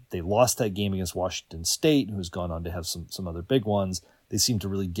they lost that game against Washington State, who's gone on to have some other big ones. They seemed to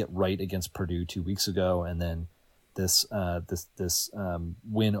really get right against Purdue 2 weeks ago, and then this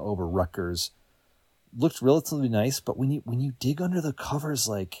win over Rutgers looked relatively nice. But when you dig under the covers,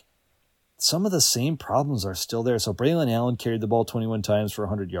 like, some of the same problems are still there. So Braylon Allen carried the ball 21 times for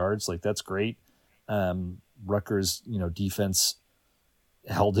 100 yards, like, that's great. Rutgers, defense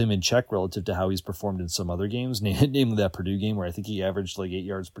held him in check relative to how he's performed in some other games, namely that Purdue game where I think he averaged like 8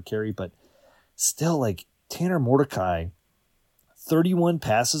 yards per carry. But still, like, Tanner Mordecai, 31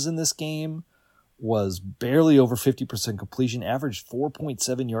 passes in this game, was barely over 50% completion, averaged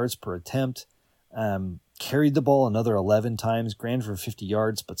 4.7 yards per attempt, carried the ball another 11 times, ran for 50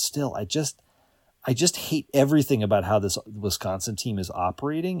 yards. But still, I just hate everything about how this Wisconsin team is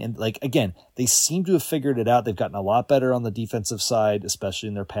operating. And, like, again, they seem to have figured it out. They've gotten a lot better on the defensive side, especially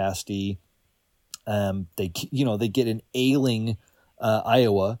in their pass D. They get an ailing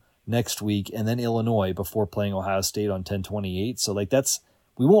Iowa next week and then Illinois before playing Ohio State on 10/28. So, like,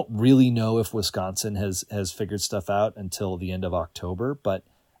 we won't really know if Wisconsin has figured stuff out until the end of October. But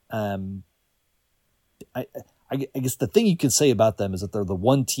I guess the thing you could say about them is that they're the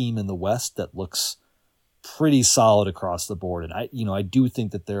one team in the West that looks pretty solid across the board. And I do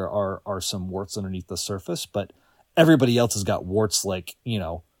think that there are some warts underneath the surface, but everybody else has got warts, like,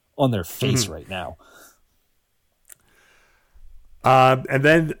 on their face right now. And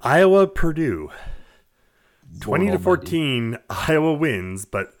then Iowa, Purdue, 20-14. Iowa wins,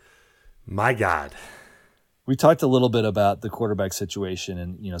 but my God. We talked a little bit about the quarterback situation,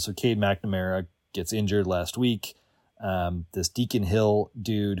 and so Cade McNamara gets injured last week. This Deacon Hill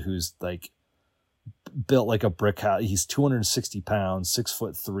dude, who's like built like a brick house, he's 260 pounds,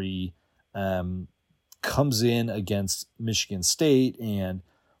 6'3", comes in against Michigan State and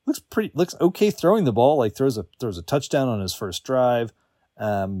looks okay throwing the ball, like throws a touchdown on his first drive.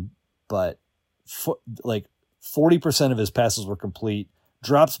 But 40% of his passes were complete,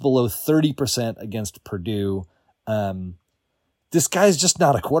 drops below 30% against Purdue. This guy's just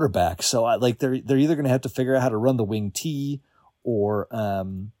not a quarterback. So they're either going to have to figure out how to run the wing T, or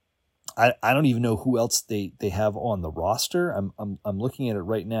I don't even know who else they have on the roster. I'm looking at it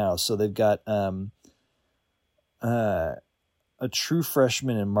right now. So they've got a true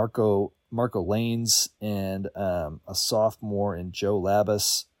freshman in Marco Lanes and a sophomore in Joe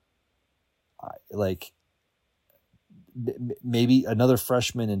Labus. Maybe another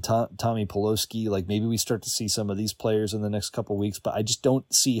freshman in Tommy Poloski. Like, maybe we start to see some of these players in the next couple of weeks, but I just don't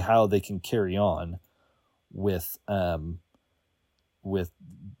see how they can carry on with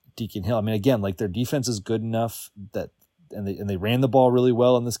Deacon Hill. I mean, again, like, their defense is good enough that, and they ran the ball really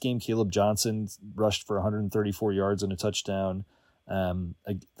well in this game. Caleb Johnson rushed for 134 yards and a touchdown.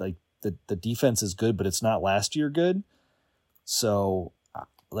 Like, the defense is good, but it's not last year good. So,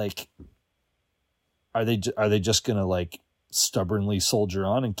 like, are they just gonna, like, stubbornly soldier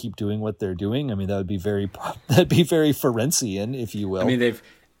on and keep doing what they're doing? I mean, that'd be very Ferencian, if you will. I mean,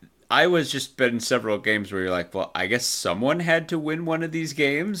 Iowa's just been in several games where you're like, well, I guess someone had to win one of these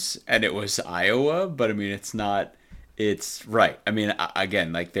games, and it was Iowa. But I mean, it's right. I mean,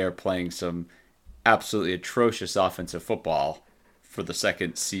 again, like, they're playing some absolutely atrocious offensive football for the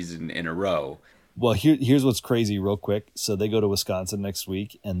second season in a row. Well, here's what's crazy real quick. So they go to Wisconsin next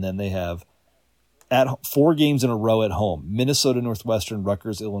week, and then they have 4 games in a row at home: Minnesota, Northwestern,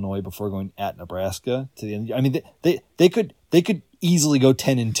 Rutgers, Illinois, before going at Nebraska to the end. I mean, they could easily go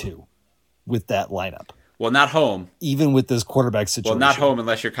 10-2 with that lineup. Well, not home, even with this quarterback situation. Well, not home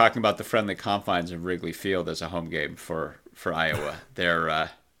unless you're talking about the friendly confines of Wrigley Field as a home game for Iowa. They're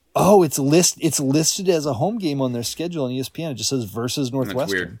it's listed as a home game on their schedule on ESPN. It just says versus Northwestern.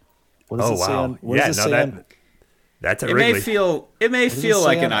 That's weird. What does it say on? What does it say on? That's a It Wrigley. may feel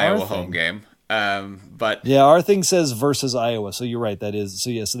like an Iowa home game. But yeah, our thing says versus Iowa, so you're right. That is so.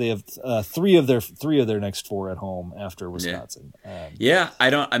 Yeah, so they have 3 of their next 4 at home after Wisconsin.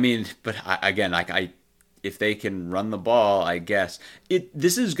 If they can run the ball, I guess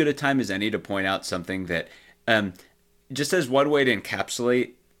this is as good a time as any to point out something that, just as one way to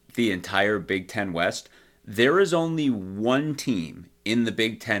encapsulate the entire Big Ten West, there is only one team in the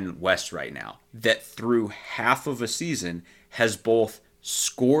Big Ten West right now that through half of a season has both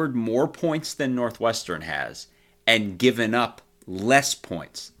scored more points than Northwestern has and given up less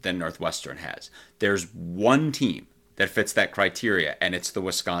points than Northwestern has. There's one team that fits that criteria, and it's the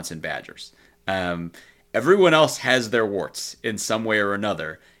Wisconsin Badgers. Everyone else has their warts in some way or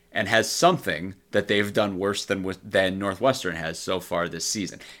another, and has something that they've done worse than Northwestern has so far this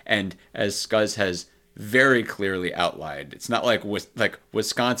season. And as Scuzz has very clearly outlined, it's not like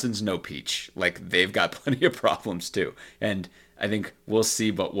Wisconsin's no peach. Like, they've got plenty of problems too. And I think we'll see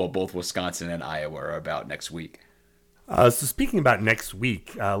what both Wisconsin and Iowa are about next week. So speaking about next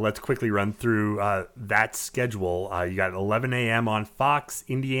week, let's quickly run through that schedule. You got 11 a.m. on Fox,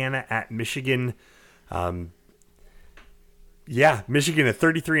 Indiana at Michigan. Michigan a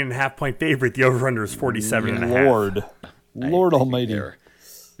 33.5 point favorite. The over/under is 47.5. Lord Almighty.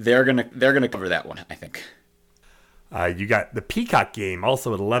 They're gonna cover that one, I think. You got the Peacock game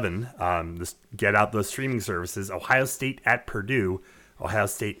also at 11. Get out those streaming services. Ohio State at Purdue. Ohio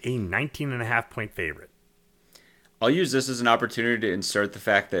State a 19.5 point favorite. I'll use this as an opportunity to insert the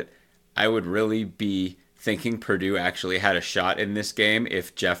fact that I would really be thinking Purdue actually had a shot in this game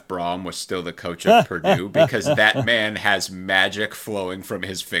if Jeff Brom was still the coach of Purdue, because that man has magic flowing from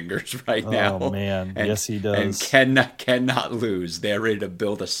his fingers right now. Oh, man. Yes, he does. And cannot lose. They're ready to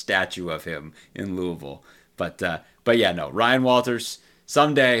build a statue of him in Louisville. But yeah, no, Ryan Walters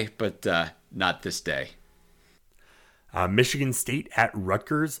someday, but not this day. Michigan State at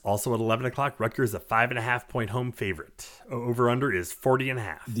Rutgers, also at 11 o'clock. Rutgers a 5.5 point home favorite. Over/under is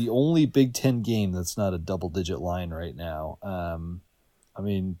 40.5. The only Big Ten game that's not a double-digit line right now.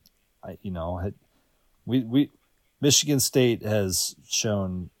 Michigan State has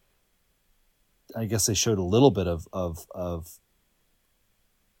shown. I guess they showed a little bit of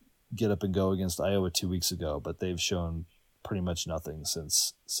get up and go against Iowa 2 weeks ago, but they've shown pretty much nothing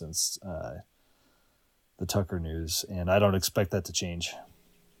since the Tucker news, and I don't expect that to change.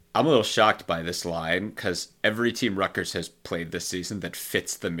 I'm a little shocked by this line because every team Rutgers has played this season that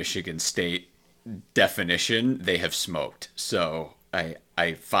fits the Michigan State definition, they have smoked. So I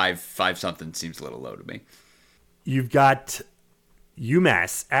five something seems a little low to me. You've got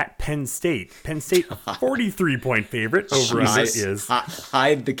UMass at Penn State. Penn State 43 point favorite. Over/under is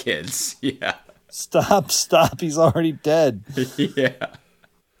hide the kids. Yeah. Stop. He's already dead. Yeah.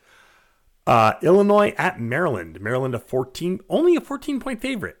 Illinois at Maryland. Maryland only a 14 point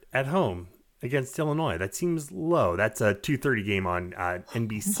favorite at home against Illinois. That seems low. That's a 2:30 game on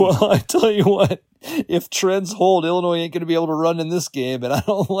NBC. Well, I tell you what, if trends hold, Illinois ain't going to be able to run in this game, and I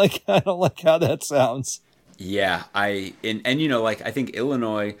don't like how that sounds. Yeah, I think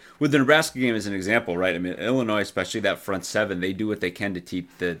Illinois, with the Nebraska game as an example, right? I mean, Illinois, especially that front seven, they do what they can to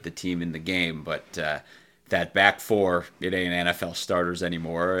keep the team in the game, but that back four, it ain't NFL starters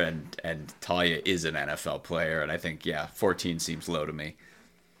anymore, and Talia is an NFL player, and I think, 14 seems low to me.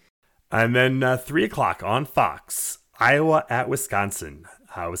 And then 3 o'clock on Fox, Iowa at Wisconsin.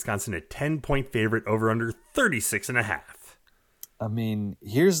 Wisconsin a 10-point favorite, over/under 36.5. I mean,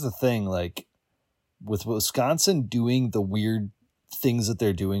 here's the thing, like, with Wisconsin doing the weird things that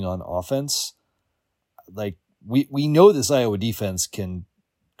they're doing on offense, like, we know this Iowa defense can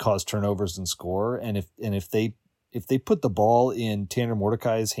cause turnovers and score, and if they put the ball in Tanner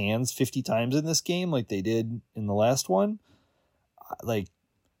Mordecai's hands 50 times in this game like they did in the last one,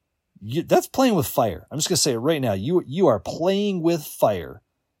 that's playing with fire. I'm just gonna say it right now. You are playing with fire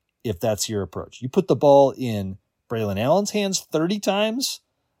if that's your approach. You put the ball in Braylon Allen's hands 30 times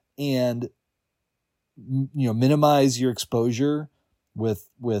and minimize your exposure with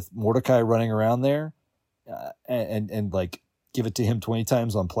Mordecai running around there and like give it to him 20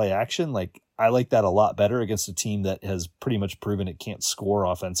 times on play action. Like, I like that a lot better against a team that has pretty much proven it can't score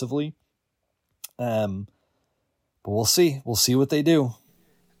offensively. But we'll see. We'll see what they do.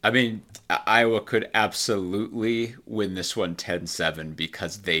 I mean, Iowa could absolutely win this one 10-7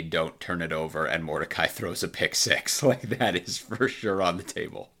 because they don't turn it over and Mordecai throws a pick six. Like, that is for sure on the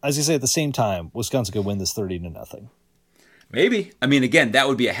table. As you say, at the same time, Wisconsin could win this 30-0. Maybe. I mean, again, that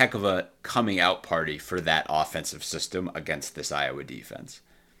would be a heck of a coming out party for that offensive system against this Iowa defense.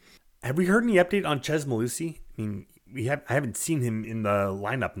 Have we heard any update on Ches Malusi? I mean, I haven't seen him in the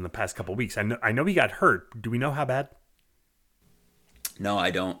lineup in the past couple of weeks. I know he got hurt. Do we know how bad? No, I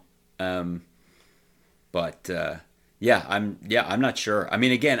don't. I'm not sure. I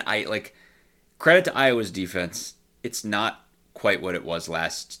mean, again, credit to Iowa's defense. It's not quite what it was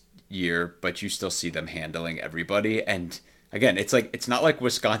last year, but you still see them handling everybody. And again, it's not like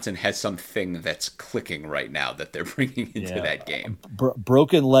Wisconsin has something that's clicking right now that they're bringing into that game.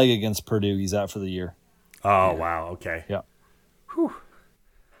 Broken leg against Purdue. He's out for the year. Oh, wow. Okay. Yeah. Whew.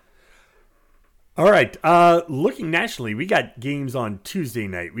 All right. Looking nationally, we got games on Tuesday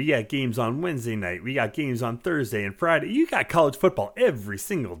night. We got games on Wednesday night. We got games on Thursday and Friday. You got college football every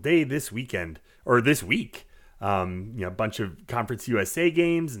single day this weekend or this week. A bunch of Conference USA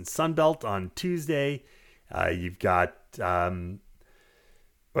games and Sun Belt on Tuesday. You've got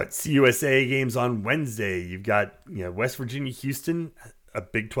CUSA games on Wednesday. You've got West Virginia, Houston, a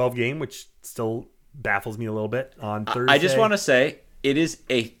Big 12 game, which still baffles me a little bit on Thursday. I just want to say it is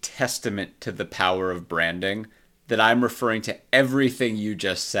a testament to the power of branding that I'm referring to everything you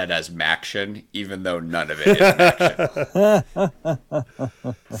just said as Maction, even though none of it is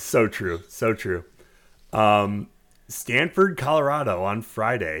Maction. So true. So true. Stanford, Colorado on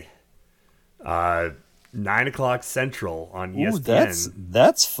Friday. 9:00 Central on ESPN.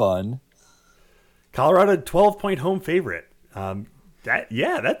 That's fun. Colorado 12-point home favorite. That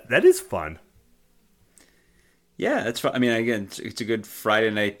is fun. Yeah, that's fun. I mean, again, it's a good Friday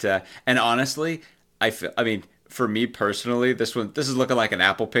night. And honestly, for me personally, this is looking like an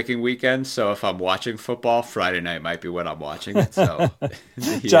apple picking weekend. So if I'm watching football, Friday night might be when I'm watching it. So,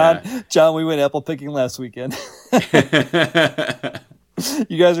 yeah. John, we went apple picking last weekend. You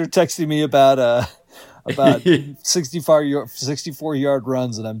guys are texting me about 64 yard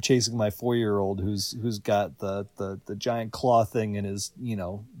runs, and I'm chasing my 4-year-old who's got the giant claw thing and is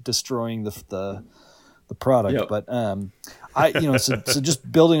destroying the product. Yep. But so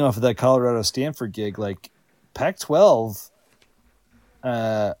just building off of that Colorado Stanford gig, like Pac-12,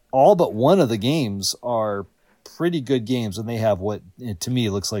 all but one of the games are pretty good games, and they have what to me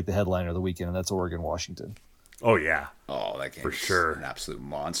looks like the headliner of the weekend, and that's Oregon Washington. Oh yeah, that game for sure, an absolute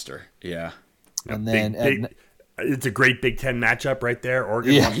monster. Yeah. And then it's a great Big Ten matchup right there.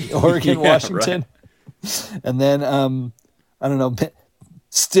 Washington. Washington. Right. And then I don't know,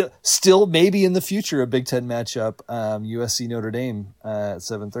 still maybe in the future a Big Ten matchup. USC Notre Dame at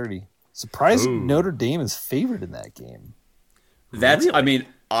 7:30. Surprising, Notre Dame is favored in that game. That's really? I mean,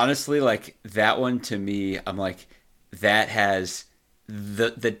 honestly, like that one to me, I'm like that has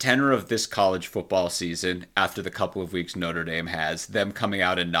the tenor of this college football season after the couple of weeks Notre Dame has, them coming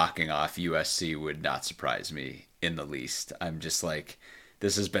out and knocking off USC would not surprise me in the least. I'm just like,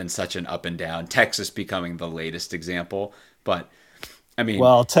 this has been such an up and down. Texas becoming the latest example, but I mean,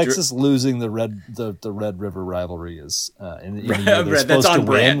 well, Texas losing the Red River rivalry is in the year they're supposed that's on to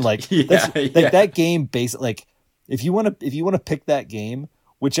brand. Win. Like that game, basically, like if you want to pick that game,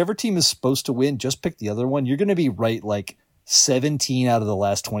 whichever team is supposed to win, just pick the other one. You're going to be right, like 17 out of the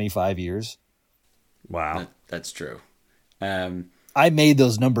last 25 years. Wow, that's true. I made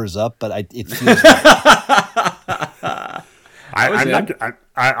those numbers up, but it feels like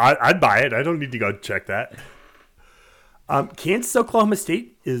I'd buy it. I don't need to go check that. Kansas Oklahoma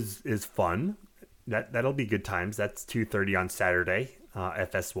State is fun. That'll be good times. That's 2:30 on Saturday.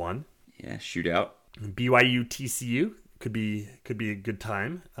 FS1. Yeah, shootout. BYU TCU could be a good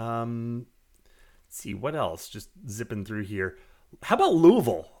time. Let's see what else. Just zipping through here. How about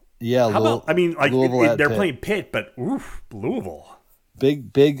Louisville? Yeah, they're playing Pitt, but Louisville.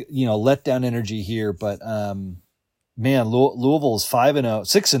 Big, letdown energy here, but man, Louisville is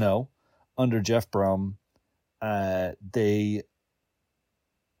 6-0 under Jeff Brom. They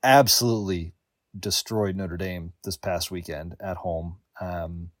absolutely destroyed Notre Dame this past weekend at home.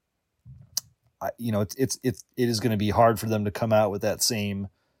 It is going to be hard for them to come out with that same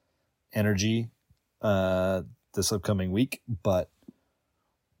energy this upcoming week, but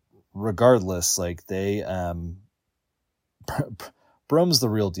regardless, like they Brum's the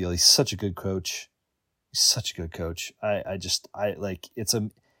real deal. He's such a good coach. It's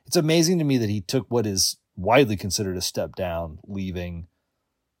amazing to me that he took what is widely considered a step down, leaving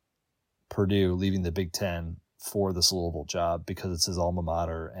Purdue, leaving the Big Ten for this Louisville job because it's his alma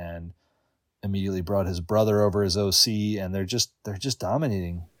mater, and immediately brought his brother over as OC, and they're just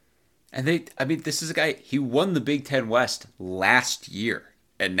dominating. And this is a guy, he won the Big Ten West last year,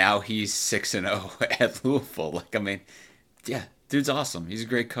 and now he's 6-0 at Louisville. Like, I mean, yeah, dude's awesome. He's a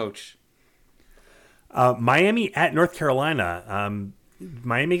great coach. Miami at North Carolina.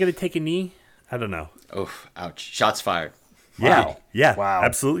 Miami going to take a knee? I don't know. Oh, ouch. Shots fired. Yeah. Yeah. Wow.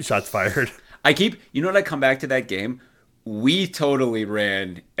 Absolutely shots fired. You know what, I come back to that game? We totally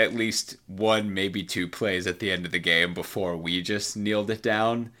ran at least one, maybe two plays at the end of the game before we just kneeled it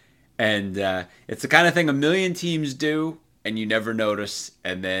down. And it's the kind of thing a million teams do, and you never notice.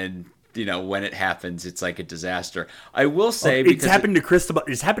 And then, when it happens, it's like a disaster. I will say, it's happened to Cristobal.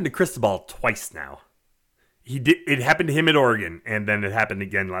 It's happened to Cristobal twice now. It happened to him at Oregon, and then it happened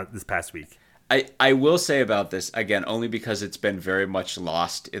again this past week. I will say about this, again, only because it's been very much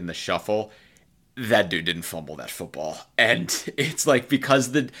lost in the shuffle. that dude didn't fumble that football. And it's like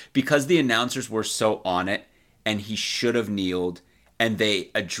because the announcers were so on it and he should have kneeled, and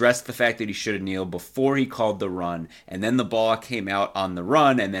they addressed the fact that he should have kneeled before he called the run, and then the ball came out on the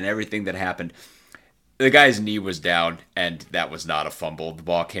run, and then everything that happened. The guy's knee was down, and that was not a fumble. The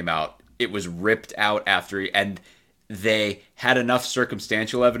ball came out. It was ripped out and they had enough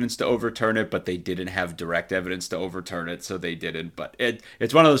circumstantial evidence to overturn it, but they didn't have direct evidence to overturn it, so they didn't. But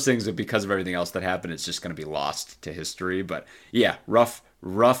it's one of those things that because of everything else that happened, it's just going to be lost to history. But yeah, rough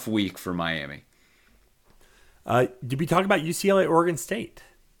week for Miami. Did we talk about UCLA Oregon State?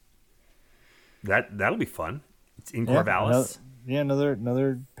 That'll be fun. It's in Corvallis.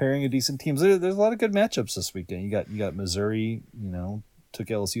 Another pairing of decent teams. There's a lot of good matchups this weekend. You got Missouri, took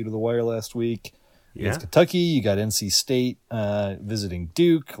LSU to the wire last week. You got Kentucky, you got NC State visiting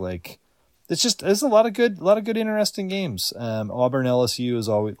Duke. Like there's a lot of good interesting games. Auburn LSU is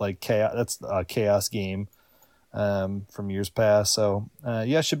always like chaos. That's a chaos game from years past. So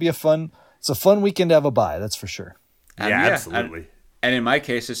it should be it's a fun weekend to have a bye, that's for sure. Absolutely. And in my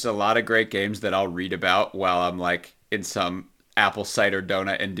case, it's a lot of great games that I'll read about while I'm like in some apple cider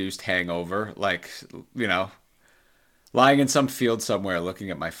donut induced hangover, like, lying in some field somewhere looking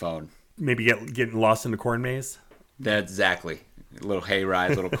at my phone. Maybe getting lost in the corn maze. That's exactly. A little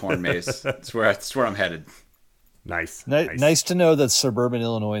hayride, little corn maze. That's where I'm headed. Nice. Nice to know that suburban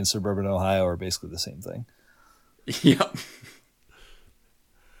Illinois and suburban Ohio are basically the same thing. Yep.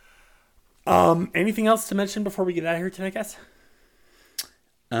 Anything else to mention before we get out of here tonight, guys?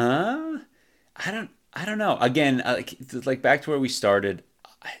 I don't know. Again, like back to where we started.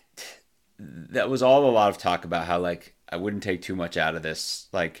 That was all a lot of talk about how like I wouldn't take too much out of this.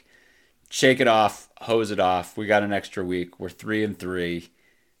 Like, shake it off, hose it off. We got an extra week. We're 3-3.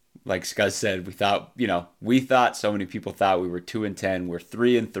 Like Scuzz said, we thought so many people thought we were 2-10. We're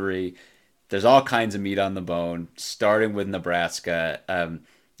 3-3. There's all kinds of meat on the bone. Starting with Nebraska,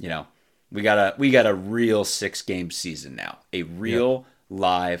 we got a real 6-game season now. A real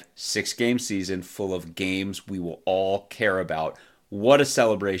live 6-game season full of games we will all care about. What a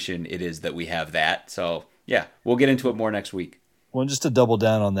celebration it is that we have that. So yeah, we'll get into it more next week. Well, just to double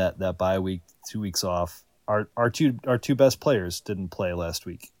down on that bye week, 2 weeks off, our two best players didn't play last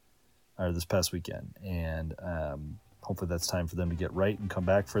week or this past weekend, and hopefully that's time for them to get right and come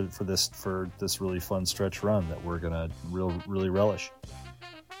back for this really fun stretch run that we're gonna really relish.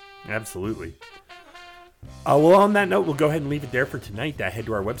 Absolutely. Well, on that note, we'll go ahead and leave it there for tonight. Head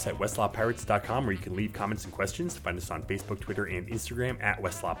to our website, westlawpirates.com, where you can leave comments and questions. Find us on Facebook, Twitter, and Instagram at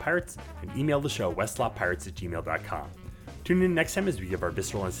westlawpirates, and email the show, westlawpirates@gmail.com. Tune in next time as we give our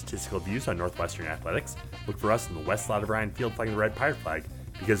visceral and statistical views on Northwestern athletics. Look for us in the West Lot of Ryan Field flying the red pirate flag,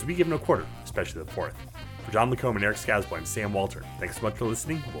 because we give no quarter, especially the fourth. For John Lacombe and Eric Scasbo, I'm Sam Walter. Thanks so much for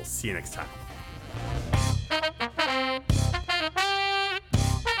listening. We'll see you next time.